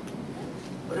പ്രസക്തമാണ്.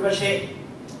 ഒരുപക്ഷെ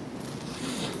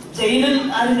ജയിലിൽ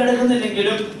ആരും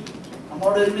കിടക്കുന്നില്ലെങ്കിലും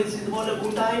നമ്മോട് ഒരുമിച്ച് ഇതുപോലെ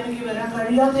കൂട്ടായ്മയ്ക്ക് വരാൻ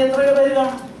കഴിയാത്ത എത്രയോ പേര്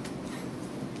കാണും.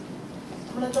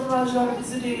 നമ്മൾ എത്ര പ്രാവശ്യം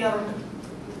വിസിറ്റ് ചെയ്യാറുണ്ടോ?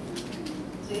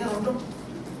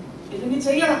 ഇല്ലെങ്കിൽ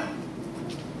ചെയ്യണം.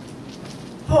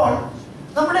 അപ്പോൾ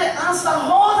നമ്മുടെ ആ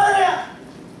സഹോദര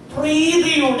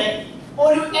പ്രീതിയുടെ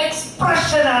ഒരു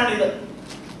എക്സ്പ്രഷനാണിത്.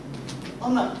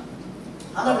 ഒന്ന്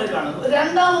അതവിടെ കാണുന്നു.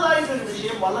 രണ്ടാമതായിട്ടൊരു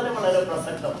വിഷയം വളരെ വളരെ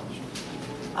പ്രസക്തമാണ്.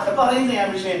 അത് പറയുന്ന ആ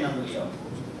വിഷയം എന്താണെന്നറിയോ?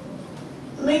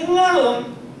 നിങ്ങളും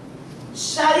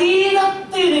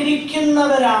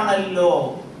ശരീരത്തിലിരിക്കുന്നവരാണല്ലോ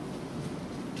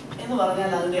എന്ന്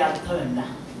പറഞ്ഞാൽ അതിന്റെ അർത്ഥം എന്താ?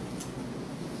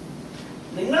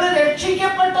 നിങ്ങൾ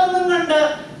രക്ഷിക്കപ്പെട്ടെന്നും കണ്ട്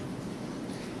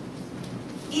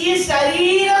ഈ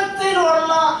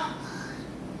ശരീരത്തിലുള്ള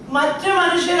മറ്റു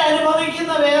മനുഷ്യർ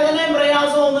അനുഭവിക്കുന്ന വേദനയും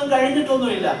പ്രയാസവും ഒന്നും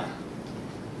കഴിഞ്ഞിട്ടൊന്നുമില്ല.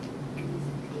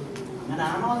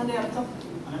 അങ്ങനാണോ അതിന്റെ അർത്ഥം?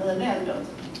 അങ്ങനെ തന്നെ അതിന്റെ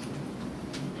അർത്ഥം.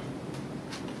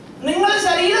 നിങ്ങൾ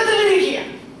ശരീരത്തിലിരിക്കുക.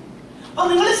 അപ്പൊ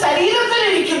നിങ്ങൾ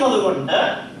ശരീരത്തിലിരിക്കുന്നത് കൊണ്ട്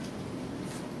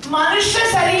മനുഷ്യ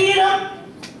ശരീരം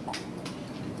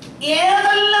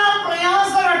ഏതെല്ലാം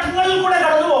പ്രയാസഘട്ടങ്ങളിൽ കൂടെ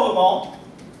കടന്നു പോകുമോ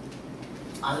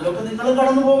അതിലൊക്കെ നിങ്ങൾ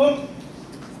കടന്നു പോകും.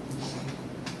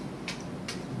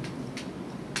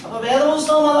 അപ്പൊ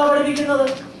വേദപുസ്തകം അതാ പഠിപ്പിക്കുന്നത്.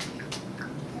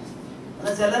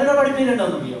 ചിലരുടെ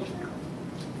പഠിപ്പിക്കണ്ടെന്നറിയോ,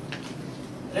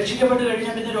 രക്ഷിക്കപ്പെട്ട്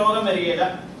കഴിഞ്ഞാൽ പിന്നെ രോഗം വരികയില്ല,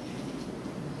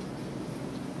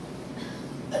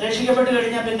 രക്ഷിക്കപ്പെട്ട്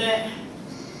കഴിഞ്ഞാൽ പിന്നെ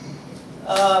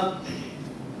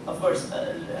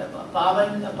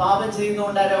പാപം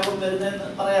ചെയ്യുന്നതുകൊണ്ട് ആ രോഗം വരുന്നതെന്ന്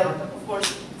പറയാറുണ്ട്.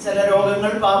 ഓഫ്കോഴ്സ് ചില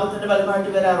രോഗങ്ങൾ പാപത്തിന്റെ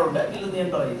ഫലമായിട്ട് വരാറുണ്ട്, ഇല്ലെന്ന് ഞാൻ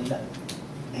പറയുന്നില്ല.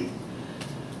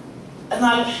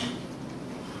 എന്നാൽ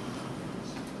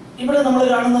ഇവിടെ നമ്മൾ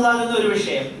കാണുന്നതാകുന്ന ഒരു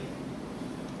വിഷയം,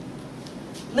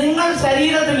 നിങ്ങൾ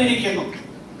ശരീരത്തിലിരിക്കുന്നു,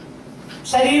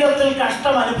 ശരീരത്തിൽ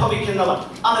കഷ്ടം അനുഭവിക്കുന്നവർ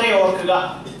അവരെ ഓർക്കുക.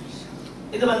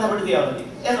 ഇത് ബന്ധപ്പെടുത്തിയാൽ മതി.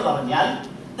 എന്ന് പറഞ്ഞാൽ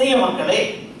ദൈവമക്കളെ,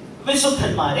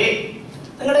 വിശുദ്ധന്മാരെ,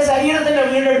 നിങ്ങളുടെ ശരീരത്തിന്റെ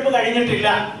വീണ്ടെടുപ്പ് കഴിഞ്ഞിട്ടില്ല.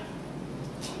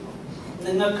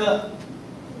 നിങ്ങൾക്ക്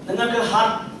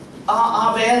ആ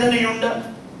വേദനയുണ്ട്,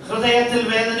 ഹൃദയത്തിൽ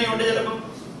വേദനയുണ്ട്, ചിലപ്പോൾ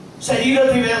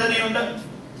ശരീരത്തിൽ വേദനയുണ്ട്,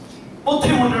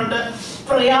 ബുദ്ധിമുട്ടുണ്ട്,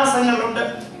 പ്രയാസങ്ങളുണ്ട്,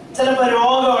 ചിലപ്പോൾ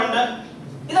രോഗമുണ്ട്.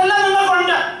 ഇതെല്ലാം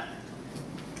നിങ്ങൾക്കുണ്ട്.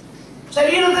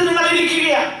 ശരീരത്തിൽ നിങ്ങൾ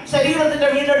ഇരിക്കുകയാണ്, ശരീരത്തിന്റെ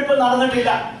വീണ്ടെടുപ്പ്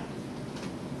നടന്നിട്ടില്ല.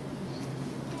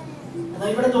 എന്നാൽ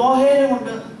ഇവിടെ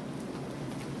ദോഹയിലുമുണ്ട്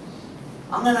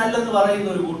അങ്ങനെ അല്ലെന്ന് പറയുന്ന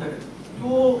ഒരു കൂട്ടർ.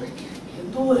 അയ്യോ,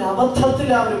 എന്തോ ഒരു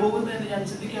അബദ്ധത്തിലാണ് അവർ പോകുന്നതെന്ന് ഞാൻ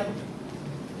ചിന്തിക്കാറുണ്ട്.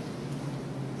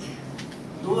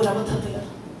 എന്തോ ഒരു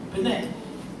അബദ്ധത്തിലാണ്. പിന്നെ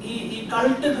ഈ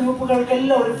കൾട്ട്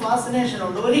ഗ്രൂപ്പുകൾക്കെല്ലാം ഒരു ഫാസിനേഷൻ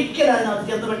ഉണ്ട്. ഒരിക്കലും അതിനകത്ത്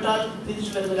ചെന്ന് വിട്ടാൽ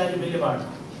തിരിച്ചു വരുന്ന കാര്യം വലിയ പാടാണ്.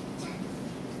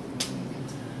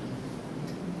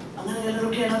 അങ്ങനെ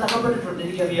ചിലരൊക്കെ അതിനകത്ത് അകപ്പെട്ടിട്ടുണ്ട്,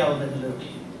 എനിക്കറിയാവുന്ന ചിലരൊക്കെ.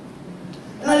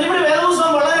 എന്നാൽ ഇവിടെ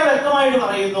വേദപുസ്തകം വളരെ വ്യക്തമായിട്ട്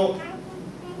പറയുന്നു,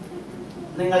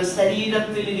 നിങ്ങൾ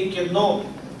ശരീരത്തിലിരിക്കുന്നു.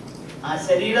 ആ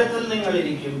ശരീരത്തിൽ നിങ്ങൾ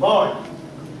ഇരിക്കുമ്പോൾ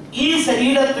ഈ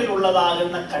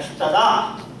ശരീരത്തിലുള്ളതാകുന്ന കഷ്ടത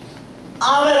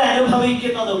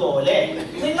അവരനുഭവിക്കുന്നത് പോലെ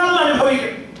നിങ്ങൾ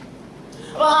അനുഭവിക്കും.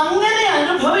 അപ്പൊ അങ്ങനെ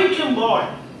അനുഭവിക്കുമ്പോൾ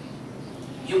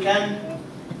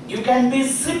you can be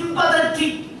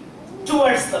sympathetic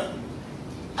towards them.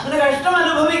 അങ്ങനെ കഷ്ടം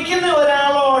അനുഭവിക്കുന്ന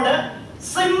ഒരാളോട്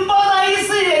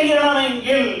സിമ്പതൈസ്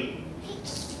ചെയ്യണമെങ്കിൽ,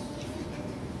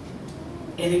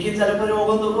 എനിക്ക് ചിലപ്പോൾ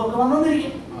രോഗം ദുഃഖമൊക്കെ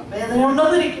വന്നെന്നിരിക്കും, വേദന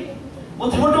ഉണ്ടെന്നിരിക്കും,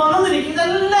 ബുദ്ധിമുട്ട് വന്നെന്നിരിക്കും,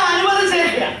 ഇതെല്ലാം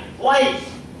അനുവദിച്ചേക്കുക. വൈ?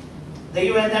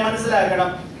 ദൈവം എന്നെ മനസ്സിലാക്കണം.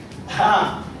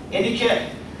 എനിക്ക്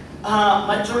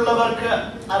മറ്റുള്ളവർക്ക്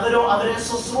അവരെ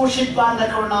ശുശ്രൂഷിപ്പാൻ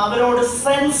തക്കവണ്ണം, അവരോട്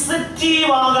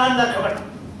സെൻസിറ്റീവ് ആകാൻ തക്കവണ്ണം,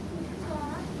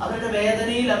 അവരുടെ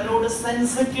വേദനയിൽ അവരോട്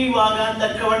സെൻസിറ്റീവ് ആകാൻ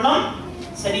തക്കവണ്ണം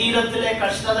ശരീരത്തിലെ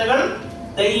കഷ്ടതകൾ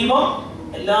ദൈവം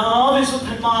എല്ലാ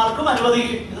വിശുദ്ധന്മാർക്കും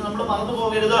അനുവദിക്കും. ഇത് നമ്മൾ മറന്നു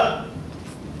പോകരുത്.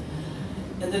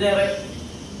 എന്തിനേറെ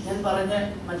ഞാൻ പറഞ്ഞ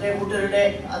മറ്റേ കൂട്ടരുടെ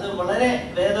അത് വളരെ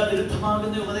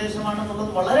വേദവിരുദ്ധമാകുന്ന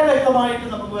ഉപദേശമാണെന്നുള്ളത് വളരെ വ്യക്തമായിട്ട്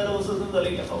നമുക്ക് വേദപുസ്തകത്തിൽ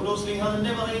തെളിയിക്കാം. പൗലോസ് ശ്ലീഹ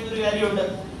തന്നെ പറയുന്ന ഒരു കാര്യമുണ്ട്.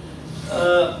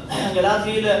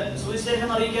 ഗലാത്യയില് സുവിശേഷം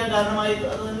അറിയിക്കാൻ കാരണമായി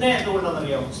അത് തന്നെ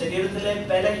എന്തുകൊണ്ടെന്നറിയാം? ശരീരത്തിലെ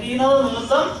ബലഹീനത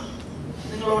നിമിത്തം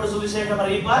നിങ്ങളോട് സുവിശേഷം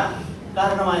അറിയിപ്പാൻ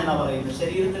കാരണമായെന്നാ പറയുന്നത്.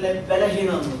 ശരീരത്തിലെ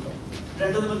ബലഹീനത നിമിത്തം.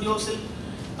 2 തിമോഥെയോസിൽ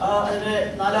അതിന്റെ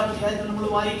 4-ാം അധ്യായത്തിൽ നമ്മൾ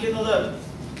വായിക്കുന്നത്,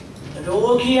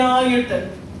 രോഗിയായിട്ട്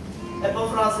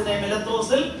എപ്പഫ്രാസിനെ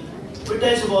മിലത്തോസിൽ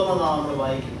വിട്ടേച്ചു പോകുന്നതാണ് നമ്മൾ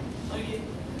വായിക്കുന്നത്.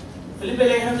 ഫിലിപ്പി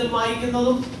ലേഖനത്തിൽ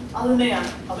വായിക്കുന്നതും അത് തന്നെയാണ്.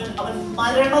 അവൻ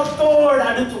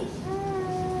മരണത്തോടടുത്തു.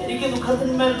 എനിക്ക്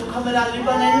ദുഃഖത്തിന്മേൽ ദുഃഖം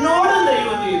വരാതിരിക്കാൻ എന്നോടും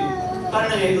ദൈവം ചെയ്തു,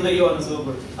 കരുണ ചെയ്തു, ദൈവം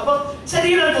അനുഭവപ്പെടും. അപ്പൊ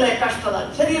ശരീരത്തിലെ കഷ്ടത,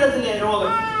 ശരീരത്തിലെ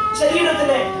രോഗം,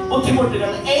 ശരീരത്തിലെ ബുദ്ധിമുട്ടുകൾ,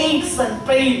 എയ്ക്സ് ആൻഡ്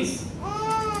പെയിൻസ്,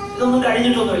 ഇതൊന്നും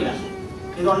കഴിഞ്ഞിട്ടൊന്നുമില്ല.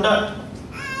 ഇതുണ്ട്.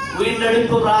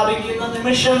 വീണ്ടെടുപ്പ് പ്രാപിക്കുന്ന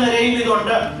നിമിഷം വരെയും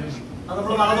ഇതുണ്ട്. അത്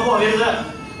നമ്മൾ മറന്നു പോകരുത്.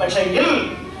 പക്ഷെങ്കിൽ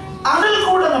അതിൽ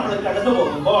കൂടെ നമ്മൾ കടന്നു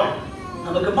പോകുമ്പോൾ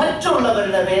നമുക്ക്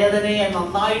മറ്റുള്ളവരുടെ വേദനയെ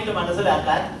നന്നായിട്ട്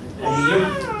മനസ്സിലാക്കാൻ കഴിയും.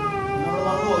 നമ്മൾ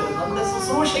മറന്നു പോകരുത്. നമ്മുടെ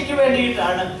ശുശ്രൂഷയ്ക്ക്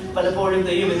വേണ്ടിയിട്ടാണ് പലപ്പോഴും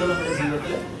ദൈവം ഇത് നമ്മുടെ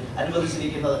ജീവിതത്തിൽ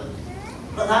അനുവദിച്ചിരിക്കുന്നത്.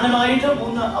 പ്രധാനമായിട്ട്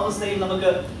 3 അവസ്ഥയിൽ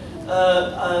നമുക്ക്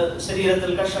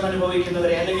ശരീരത്തിൽ കഷ്ടം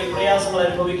അനുഭവിക്കുന്നവരെ അല്ലെങ്കിൽ പ്രയാസങ്ങൾ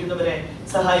അനുഭവിക്കുന്നവരെ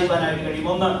സഹായിക്കാനായിട്ട് കഴിയും.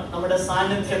 1, നമ്മുടെ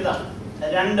സാന്നിധ്യത്താണ്.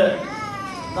 2,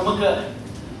 നമുക്ക്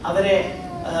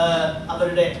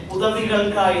അവരുടെ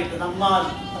ഉദവികൾക്കായിട്ട്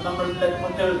നമ്മളുടെ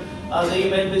മക്കൾ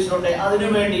ദൈവം ഏൽപ്പിച്ചിട്ടുണ്ട്,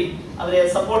 അതിനുവേണ്ടി അവരെ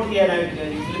സപ്പോർട്ട് ചെയ്യാനായിട്ട്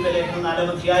കഴിയും. ഫിലിപ്പി ലേഖനം 4-ാം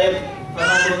അധ്യായം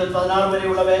 14 മുതൽ 16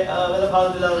 വരെയുള്ള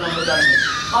വേദഭാഗത്തിൽ അത് നമ്മൾ കാണുന്നു.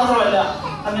 മാത്രമല്ല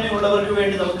അങ്ങനെയുള്ളവർക്ക്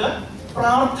വേണ്ടി നമുക്ക്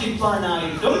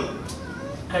പ്രാർത്ഥിപ്പാനായിട്ടും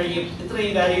കഴിയും.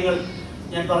 ഇത്രയും കാര്യങ്ങൾ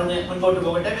ഞാൻ പറഞ്ഞ് മുൻപോട്ട്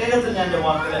പോകട്ടെ. വേഗത്തിൽ ഞാൻ എൻ്റെ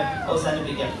വാക്കുകൾ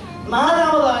അവസാനിപ്പിക്കാം.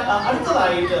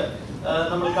 അടുത്തതായിട്ട്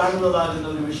നമ്മൾ കാണുന്നതാകുന്ന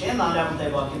ഒരു വിഷയം 4-ാമത്തെ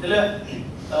വാക്യത്തില്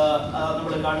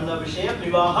നമ്മൾ കാണുന്ന വിഷയം,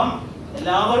 വിവാഹം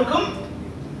എല്ലാവർക്കും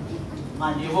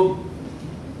മാന്യവും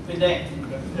പിന്നെ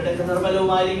കിടക്ക്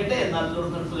നിർമ്മലവുമായിരിക്കട്ടെ, എന്നാൽ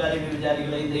ദുർനിർത്തുകാരെയും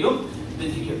വിചാരികളെയും ദൈവം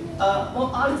വിധിക്കും.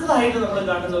 അടുത്തതായിട്ട് നമ്മൾ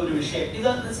കാണുന്ന ഒരു വിഷയം, ഇത്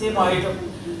നിശ്ചയമായിട്ടും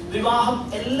വിവാഹം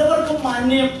എല്ലാവർക്കും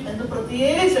മാന്യം എന്ന്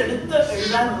പ്രത്യേകിച്ച് എടുത്ത്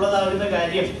എഴുതാനുള്ളതാകുന്ന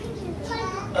കാര്യം.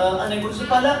 അതിനെക്കുറിച്ച്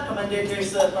പല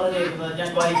കമന്റേറ്റേഴ്സ് പറഞ്ഞിരിക്കുന്നത് ഞാൻ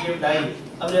വായിക്കുകയുണ്ടായി.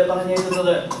 അവര്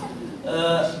പറഞ്ഞിരിക്കുന്നത്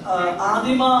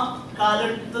ആദിമ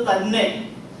കാലത്ത് തന്നെ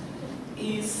ഈ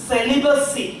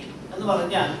സെലിബസി എന്ന്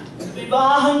പറഞ്ഞാൽ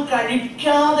വിവാഹം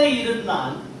കഴിക്കാതെ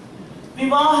ഇരുന്നാൽ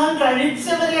വിവാഹം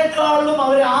കഴിച്ചവരെക്കാളും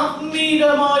അവർ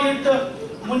ആത്മീയമായിട്ട്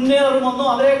മുന്നേറുമെന്നും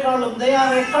അവരെക്കാളും they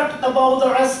are a cut above the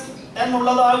rest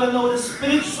എന്നുള്ളതാകുന്ന ഒരു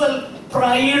സ്പിരിച്വൽ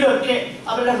പ്രൈഡ് ഒക്കെ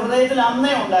അവരുടെ ഹൃദയത്തിൽ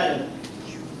അന്നേ ഉണ്ടായിരുന്നു.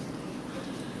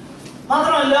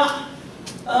 മാത്രമല്ല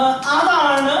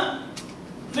അതാണ്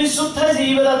വിശുദ്ധ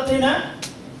ജീവിതത്തിന്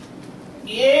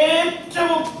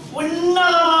ഏറ്റവും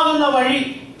ഉന്നതമാകുന്ന വഴി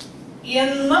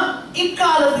എന്ന്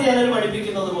ഇക്കാലത്ത് ചിലർ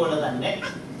പഠിപ്പിക്കുന്നത് പോലെ തന്നെ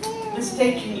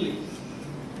മിസ്റ്റേക്കിംഗ്ലി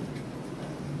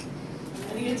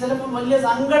എനിക്ക് ചിലപ്പോൾ വലിയ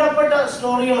സങ്കടപ്പെട്ട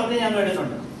സ്റ്റോറികളൊക്കെ ഞാൻ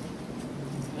കേട്ടിട്ടുണ്ട്.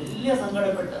 വലിയ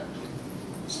സങ്കടപ്പെട്ട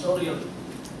സ്റ്റോറികൾ.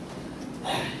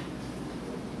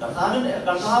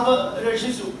 കർത്താവ്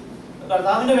രക്ഷിച്ചു,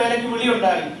 കർത്താവിന്റെ വേലയ്ക്ക്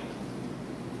വിളിയുണ്ടായി,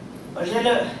 പക്ഷേ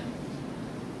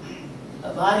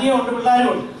ഭാര്യയുണ്ട്,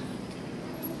 പിള്ളേരുമുണ്ട്.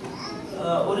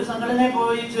 ഒരു സംഘടനയെ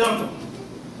പോയി ചേർന്നു.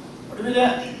 ഒടുവില്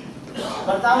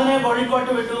ഭർത്താവിനെ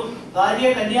കോഴിക്കോട്ട് വിട്ടു,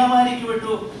 ഭാര്യയെ കന്യാകുമാരിക്ക്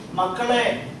വിട്ടു, മക്കളെ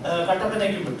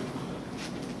കട്ടപ്പനയ്ക്ക് വിട്ടു.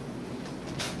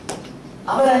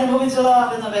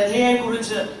 അവരനുഭവിച്ചതാകുന്ന വ്യഥയെ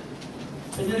കുറിച്ച്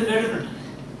പിന്നീട് കേട്ടിട്ടുണ്ട്.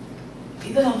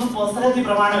 ഇതിനൊന്നും പോസ്റ്ററേറ്റീവ്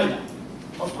പ്രമാണമില്ല.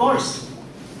 ഓഫ് കോഴ്സ്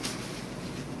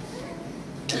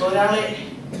ഒരാളെ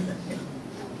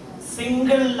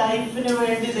സിംഗിൾ ലൈഫിന്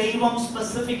വേണ്ടി ദൈവം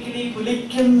സ്പെസിഫിക്കലി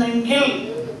വിളിക്കുന്നെങ്കിൽ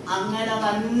അങ്ങനെ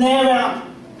തന്നെ വേണം,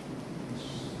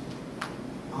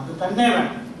 അത് തന്നെ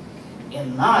വേണം.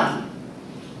 എന്നാൽ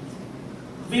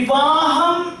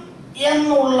വിവാഹം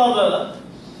എന്നുള്ളത്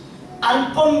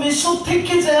അല്പം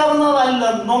വിശുദ്ധിക്ക്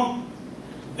ചേർന്നതല്ലെന്നും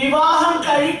വിവാഹം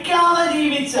കഴിക്കാതെ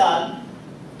ജീവിച്ചാൽ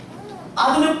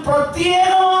അതിന്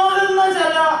പ്രത്യേകമാകുന്ന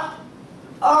ചില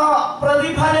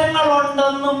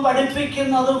പ്രതിഫലങ്ങളുണ്ടെന്നും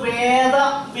പഠിപ്പിക്കുന്നത് വേദ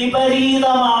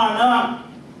വിപരീതമാണ്.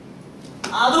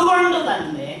 അതുകൊണ്ട്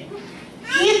തന്നെ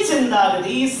ഈ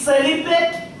ചിന്താഗതി, ഈ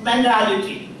സെലിബ്രേറ്റ്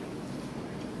മെന്റാലിറ്റി,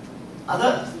 അത്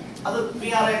we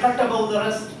are a cut above the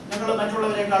rest, ഞങ്ങൾ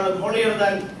മറ്റുള്ളവരെക്കാളും holier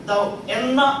than thou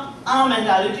എന്ന ആ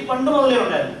മെന്റാലിറ്റി പണ്ട് മുതലേ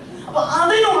ഉണ്ടായിരുന്നു. അപ്പൊ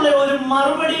അതിനുള്ള ഒരു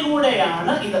മറുപടി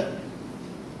കൂടെയാണ് ഇത്.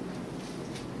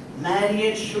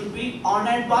 Marriage should be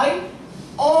honored by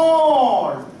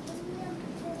all.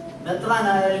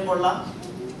 മെത്രാനായാലും കൊള്ളാം,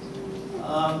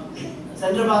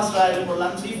 സെൻട്രൽ പാസ്റ്റർ ആയാലും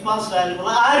കൊള്ളാം, ചീഫ് പാസ്റ്റർ ആയാലും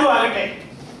കൊള്ളാം, ആരും ആകട്ടെ,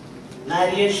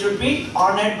 marriage should be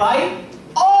honored by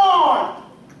all.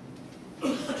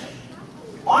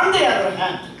 On the other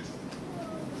hand,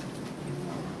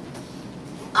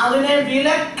 അതിനെ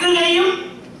വിലക്കുകയും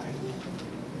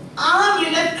ആ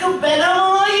വിലക്ക്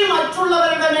ബലമായി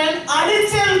മറ്റുള്ളവരുടെ മേൽ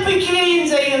അടിച്ചേൽപ്പിക്കുകയും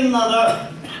ചെയ്യുന്നത്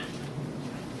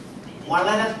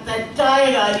വളരെ തെറ്റായ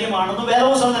കാര്യമാണെന്ന്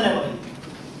വേദപുസ്തകം തന്നെ പറയും.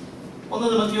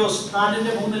 1 തിമോഥെയോസ്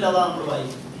 4:3 അതാ നമ്മൾ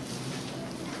വായിക്കും.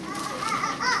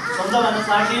 സ്വന്തം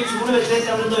മനസാക്ഷിയിൽ ചൂട് വെച്ചേച്ച്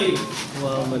അവരെന്തോ ചെയ്യും.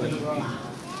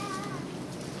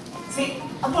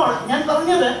 അപ്പോൾ ഞാൻ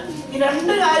പറഞ്ഞത് ഈ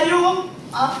രണ്ട് കാര്യവും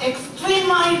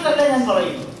എക്സ്ട്രീമായിട്ടല്ല ഞാൻ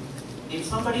പറയുന്നത്. If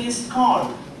somebody is called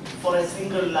for a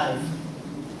single life,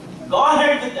 go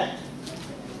ahead with that.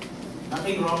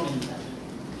 Nothing wrong in that.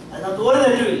 അതിനകത്ത് ഒരു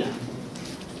തെറ്റുമില്ല.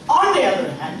 On the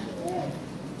other hand,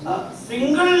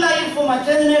 single life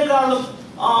മറ്റതിനേക്കാളും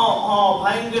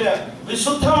ഭയങ്കര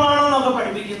വിശുദ്ധമാണെന്നൊക്കെ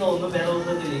പഠിപ്പിക്കുന്ന ഒന്നും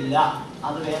വേദപുസ്തകത്തിലില്ല.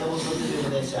 അത് വേദപുസ്തകത്തിന്റെ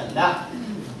ഉപദേശമല്ല.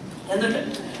 എന്നിട്ട്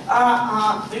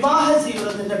വിവാഹ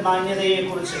ജീവിതത്തിന്റെ മാന്യതയെ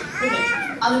കുറിച്ച് പിന്നെ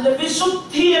അതിന്റെ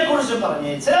വിശുദ്ധിയെ കുറിച്ച്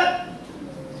പറഞ്ഞേച്ച്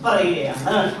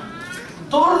പറയുകയാണ്.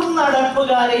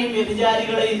 തുറന്നടപ്പുകാരെയും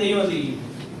വ്യഭിചാരികളെയും ദൈവം ചെയ്യും,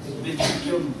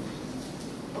 വിധിക്കും.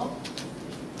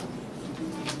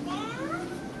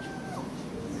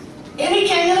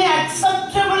 എനിക്ക് എങ്ങനെ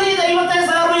അക്സെപ്റ്റബിളി ദൈവത്തെ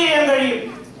സെർവ് ചെയ്യാൻ കഴിയും?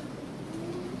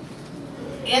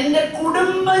 എന്റെ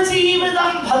കുടുംബ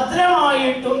ജീവിതം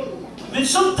ഭദ്രമായിട്ടും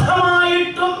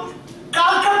വിശുദ്ധമായിട്ടും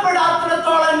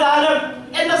കാക്കപ്പെടാത്തിടത്തോളം കാലം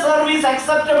എന്റെ സർവീസ്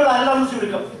അക്സെപ്റ്റബിൾ അല്ലെന്ന്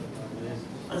ചുരുക്കം.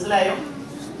 മനസ്സിലായോ?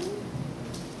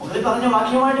 മുകളിൽ പറഞ്ഞ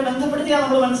വാക്യവുമായിട്ട് ബന്ധപ്പെടുത്തിയാണ്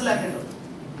നമ്മൾ മനസ്സിലാക്കേണ്ടത്.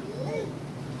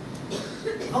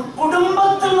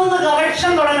 കുടുംബത്തിൽ നിന്ന്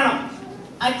കറക്ഷൻ തുടങ്ങണം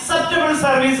അക്സെപ്റ്റബിൾ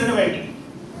സർവീസിന് വേണ്ടി.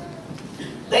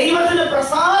 ദൈവത്തിന്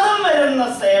പ്രസാദം വരുന്ന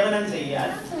സേവനം ചെയ്യാൻ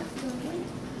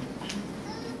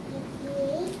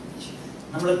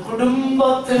നമ്മൾ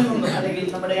കുടുംബത്തിൽ നിന്ന് അല്ലെങ്കിൽ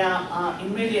നമ്മുടെ ആ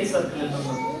ഇമ്മീഡിയറ്റ് സർക്കിളിൽ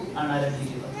നിന്നും ആണ്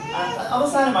ആരംഭിക്കുന്നത്.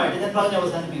 അവസാനമായിട്ട് ഞാൻ പറഞ്ഞ്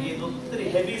അവസാനിപ്പിക്കുന്നത് ഒത്തിരി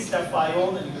ഹെവി സ്റ്റഫ് ആയോ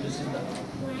എന്ന് എനിക്കൊരു ചിന്ത.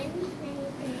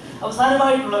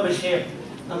 അവസാനമായിട്ടുള്ള വിഷയം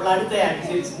നമ്മൾ അടുത്ത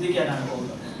ആഴ്ചയിൽ ചിന്തിക്കാനാണ്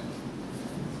പോകുന്നത്.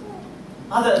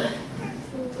 അത്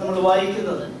നമ്മൾ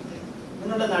വായിക്കുന്നത്,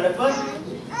 നിങ്ങളുടെ നടപ്പ്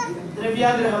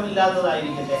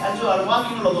ദ്രവ്യാഗ്രഹമില്ലാത്തതായിരിക്കട്ടെ. 5-6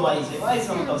 വാക്യങ്ങളൊന്ന് വായിച്ച്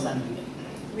നമുക്ക് അവസാനിപ്പിക്കാം.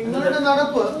 നിങ്ങളുടെ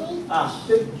നടപ്പ്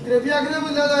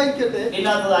ദ്രവ്യാഗ്രഹമില്ലാതായിരിക്കട്ടെ,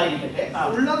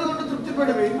 ഉള്ളത് കൊണ്ട്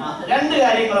തൃപ്തിപ്പെടുകയും. 2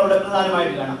 കാര്യങ്ങൾ അവിടെ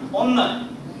പ്രധാനമായിട്ട് കാണാം. ഒന്ന്,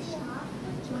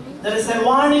 there is a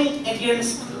warning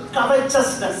against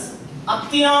covetousness.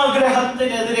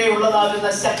 അത്യാഗ്രഹത്തിനെതിരെയുള്ളതാകുന്ന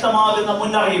ശക്തമാകുന്ന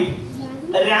മുന്നറിയിപ്പ്.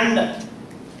 2,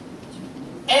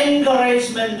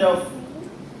 encouragement of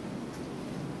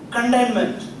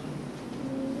contentment.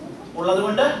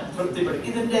 ഉള്ളതുകൊണ്ട് തൃപ്തിപ്പെടും.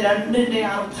 ഇതിന്റെ രണ്ടിന്റെ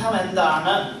അർത്ഥം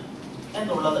എന്താണ്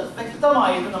എന്നുള്ളത്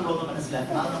വ്യക്തമായിട്ട് നമ്മളൊന്ന്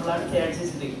മനസ്സിലാക്കണം. അത് നമ്മൾ അടുത്ത ആഴ്ച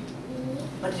ചിന്തിക്കും.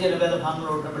 മറ്റു ചില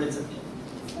വേദഭാഗങ്ങളോട് വിളിച്ചത്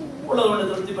ഉള്ളതുകൊണ്ട്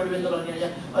തൃപ്തിപ്പെടും എന്ന് പറഞ്ഞു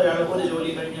കഴിഞ്ഞാൽ ഒരാൾ ഒരു ജോലി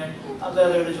കഴിഞ്ഞാൽ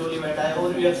വേറെ ഒരു ജോലി വേണ്ട,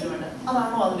 ഒരു ഉയർച്ച വേണ്ട,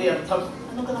 അതാണോ അതിന്റെ അർത്ഥം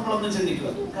എന്നൊക്കെ നമ്മളൊന്ന് ചിന്തിക്കുക.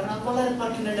 കാരണം അത് വളരെ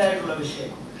പെർട്ടിനന്റ് ആയിട്ടുള്ള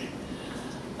വിഷയമാണ്.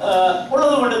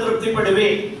 ഉള്ളതുകൊണ്ട് തൃപ്തിപ്പെടുവേ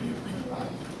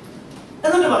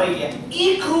എന്നിട്ട് പറയുക, ഈ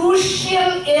ക്രൂഷ്യൽ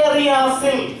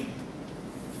ഏരിയാസിൽ,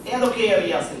 ഏതൊക്കെ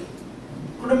ഏരിയാസിൽ?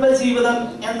 കുടുംബജീവിതം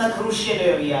എന്ന ക്രൂഷ്യൽ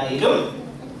ഏരിയയിലും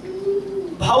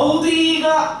ഭൗതിക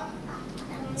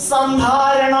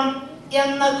സന്ധാരണം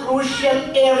എന്ന ക്രൂഷ്യൽ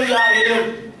ഏരിയയിലും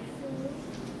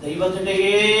ദൈവത്തിന്റെ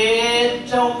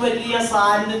ഏറ്റവും വലിയ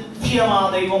സാന്നിധ്യമാണ്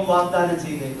ദൈവം വാഗ്ദാനം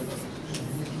ചെയ്തേക്കുന്നത്.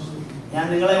 ഞാൻ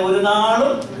നിങ്ങളെ ഒരു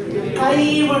നാളും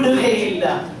കൈവിടുകയില്ല,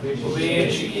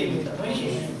 ഉപേക്ഷിക്കുകയില്ല.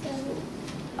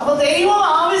 അപ്പൊ ദൈവം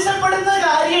ആവശ്യപ്പെടുന്ന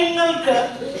കാര്യങ്ങൾക്ക്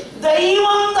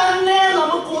ദൈവം തന്നെ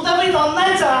നമുക്ക് ഉദവി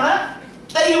തന്നേച്ചാണ്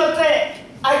ദൈവത്തെ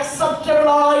അക്സെപ്റ്റബിൾ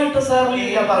ആയിട്ട് സെർവ്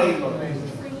ചെയ്യാൻ പറയുന്നത്.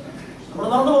 നമ്മൾ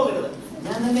മറന്നു പോകരുത്.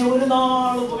 ഞാൻ നിന്നെ ഒരു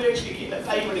നാളും ഉപേക്ഷിക്കില്ല,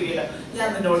 കൈവിടുകയില്ല, ഞാൻ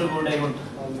നിന്നോട് കൂടെ ഉണ്ട്.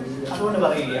 അതുകൊണ്ട്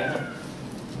പറയുകയാണ്,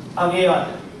 ആകയാൽ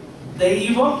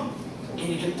ദൈവം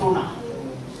എനിക്ക് തുണ,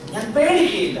 ഞാൻ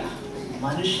പേടിക്കുകയില്ല.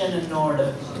 മനുഷ്യൻ എന്നോട്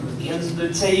എന്ത്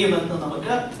ചെയ്യുമെന്ന്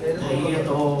നമുക്ക്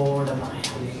ധൈര്യത്തോടെ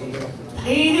പറയാം.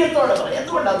 ധൈര്യത്തോടെ പറയാം.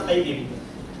 എന്തുകൊണ്ടാണ് ധൈര്യം?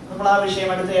 നമ്മൾ ആ വിഷയം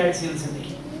അടുത്ത ആഴ്ചയിൽ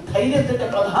ചിന്തിക്കും. ധൈര്യത്തിന്റെ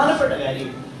പ്രധാനപ്പെട്ട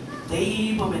കാര്യം,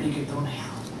 ദൈവം എനിക്ക്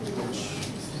തുണയാണ്,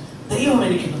 ദൈവം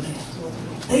എനിക്ക് തുണയാണ്,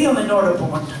 ദൈവം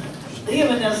എന്നോടൊപ്പമുണ്ട്, ദൈവം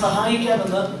എന്നെ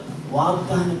സഹായിക്കാമെന്ന്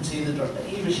വാഗ്ദാനം ചെയ്തിട്ടുണ്ട്.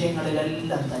 ഈ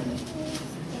വിഷയങ്ങളിലെല്ലാം തന്നെ,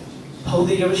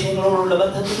 ഭൗതിക വിഷയങ്ങളോടുള്ള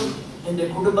ബന്ധത്തിലും എന്റെ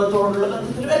കുടുംബത്തോടുള്ള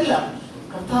ബന്ധത്തിലും എല്ലാം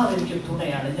കർത്താവ് എനിക്ക്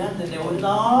തുണയാണ്, ഞാൻ നിന്നെ ഒരു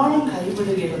നാളും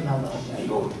കൈവിടുകയില്ലെന്നാണ്.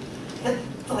 അയ്യോ,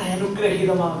 എത്ര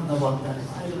അനുഗ്രഹീതമാകുന്ന വാഗ്ദാനം.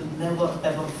 I will never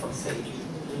ever forsake you.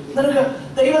 നിനക്ക്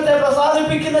ദൈവത്തെ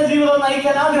പ്രസാദിപ്പിക്കുന്ന ജീവിതം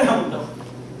നയിക്കാൻ ആഗ്രഹമുണ്ടോ?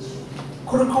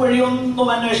 കുറുക്കു വഴിയൊന്നും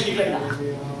അന്വേഷിക്കണ്ട,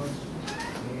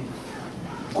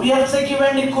 ഉയർച്ചയ്ക്ക്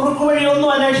വേണ്ടി കുറുക്കു വഴിയൊന്നും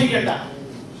അന്വേഷിക്കണ്ട.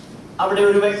 അവിടെ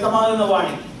ഒരു വ്യക്തമാകുന്ന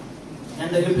വാണി, ഞാൻ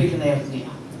ദഹിപ്പിക്കുന്ന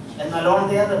യജ്ഞിയാണ്. എന്നാൽ ഓൺ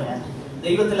ദി അതർ ഹാൻഡ്,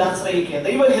 ദൈവത്തിൽ ആശ്രയിക്കുക,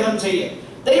 ദൈവഹിതം ചെയ്യുക,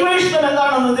 ദൈവ ഇഷ്ടം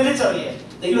എന്താണെന്ന് തിരിച്ചറിയുക.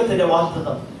 ദൈവത്തിന്റെ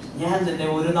വാഗ്ദത്തം, ഞാൻ നിന്നെ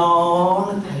ഒരു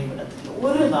നാളും കൈവിടത്തില്ല,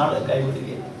 ഒരു നാള്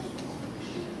കൈവിടുകയില്ല.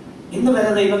 ഇന്ന്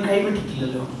വരെ ദൈവം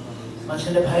കൈവിട്ടിട്ടില്ലല്ലോ.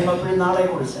 മനുഷ്യന്റെ ഭയം എപ്പോഴും നാളെ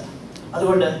കുറിച്ചാണ്.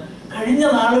 അതുകൊണ്ട് കഴിഞ്ഞ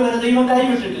നാൾ വരെ ദൈവം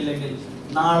കൈവിട്ടിട്ടില്ലെങ്കിൽ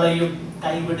നാളെയും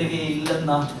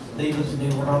കൈവിടുകയില്ലെന്ന ദൈവത്തിന്റെ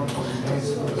ഉറപ്പ്.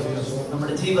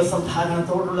 നമ്മുടെ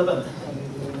ജീവസന്ധാരണത്തോടുള്ള ബന്ധത്തിൽ,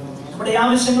 നമ്മുടെ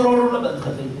ആവശ്യങ്ങളോടുള്ള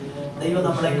ബന്ധത്തിൽ ദൈവം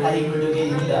നമ്മളെ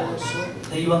കൈവിടുകയില്ല.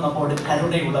 ദൈവം നമ്മോട്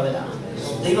കരുണയുള്ളവരാണ്,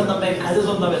 ദൈവം നമ്മെ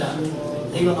കരുതുന്നവരാണ്,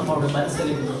 ദൈവം നമ്മോട്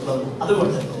മനസ്സിലാക്കുന്നത്.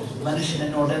 അതുകൊണ്ട് മനുഷ്യൻ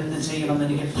എന്നോട് എന്ത് ചെയ്യണമെന്ന്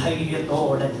എനിക്ക്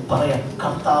ധൈര്യത്തോടെ പറയാം,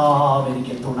 കർത്താവ്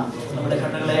എനിക്ക് തുണ. നമ്മുടെ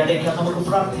കണ്ണുകളെ അടയ്ക്കാൻ നമുക്ക്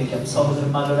പ്രാർത്ഥിക്കാം.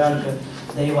 സഹോദരന്മാർ, ഒരാൾക്ക്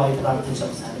ദയവായി പ്രാർത്ഥിച്ച്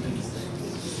അവസാനം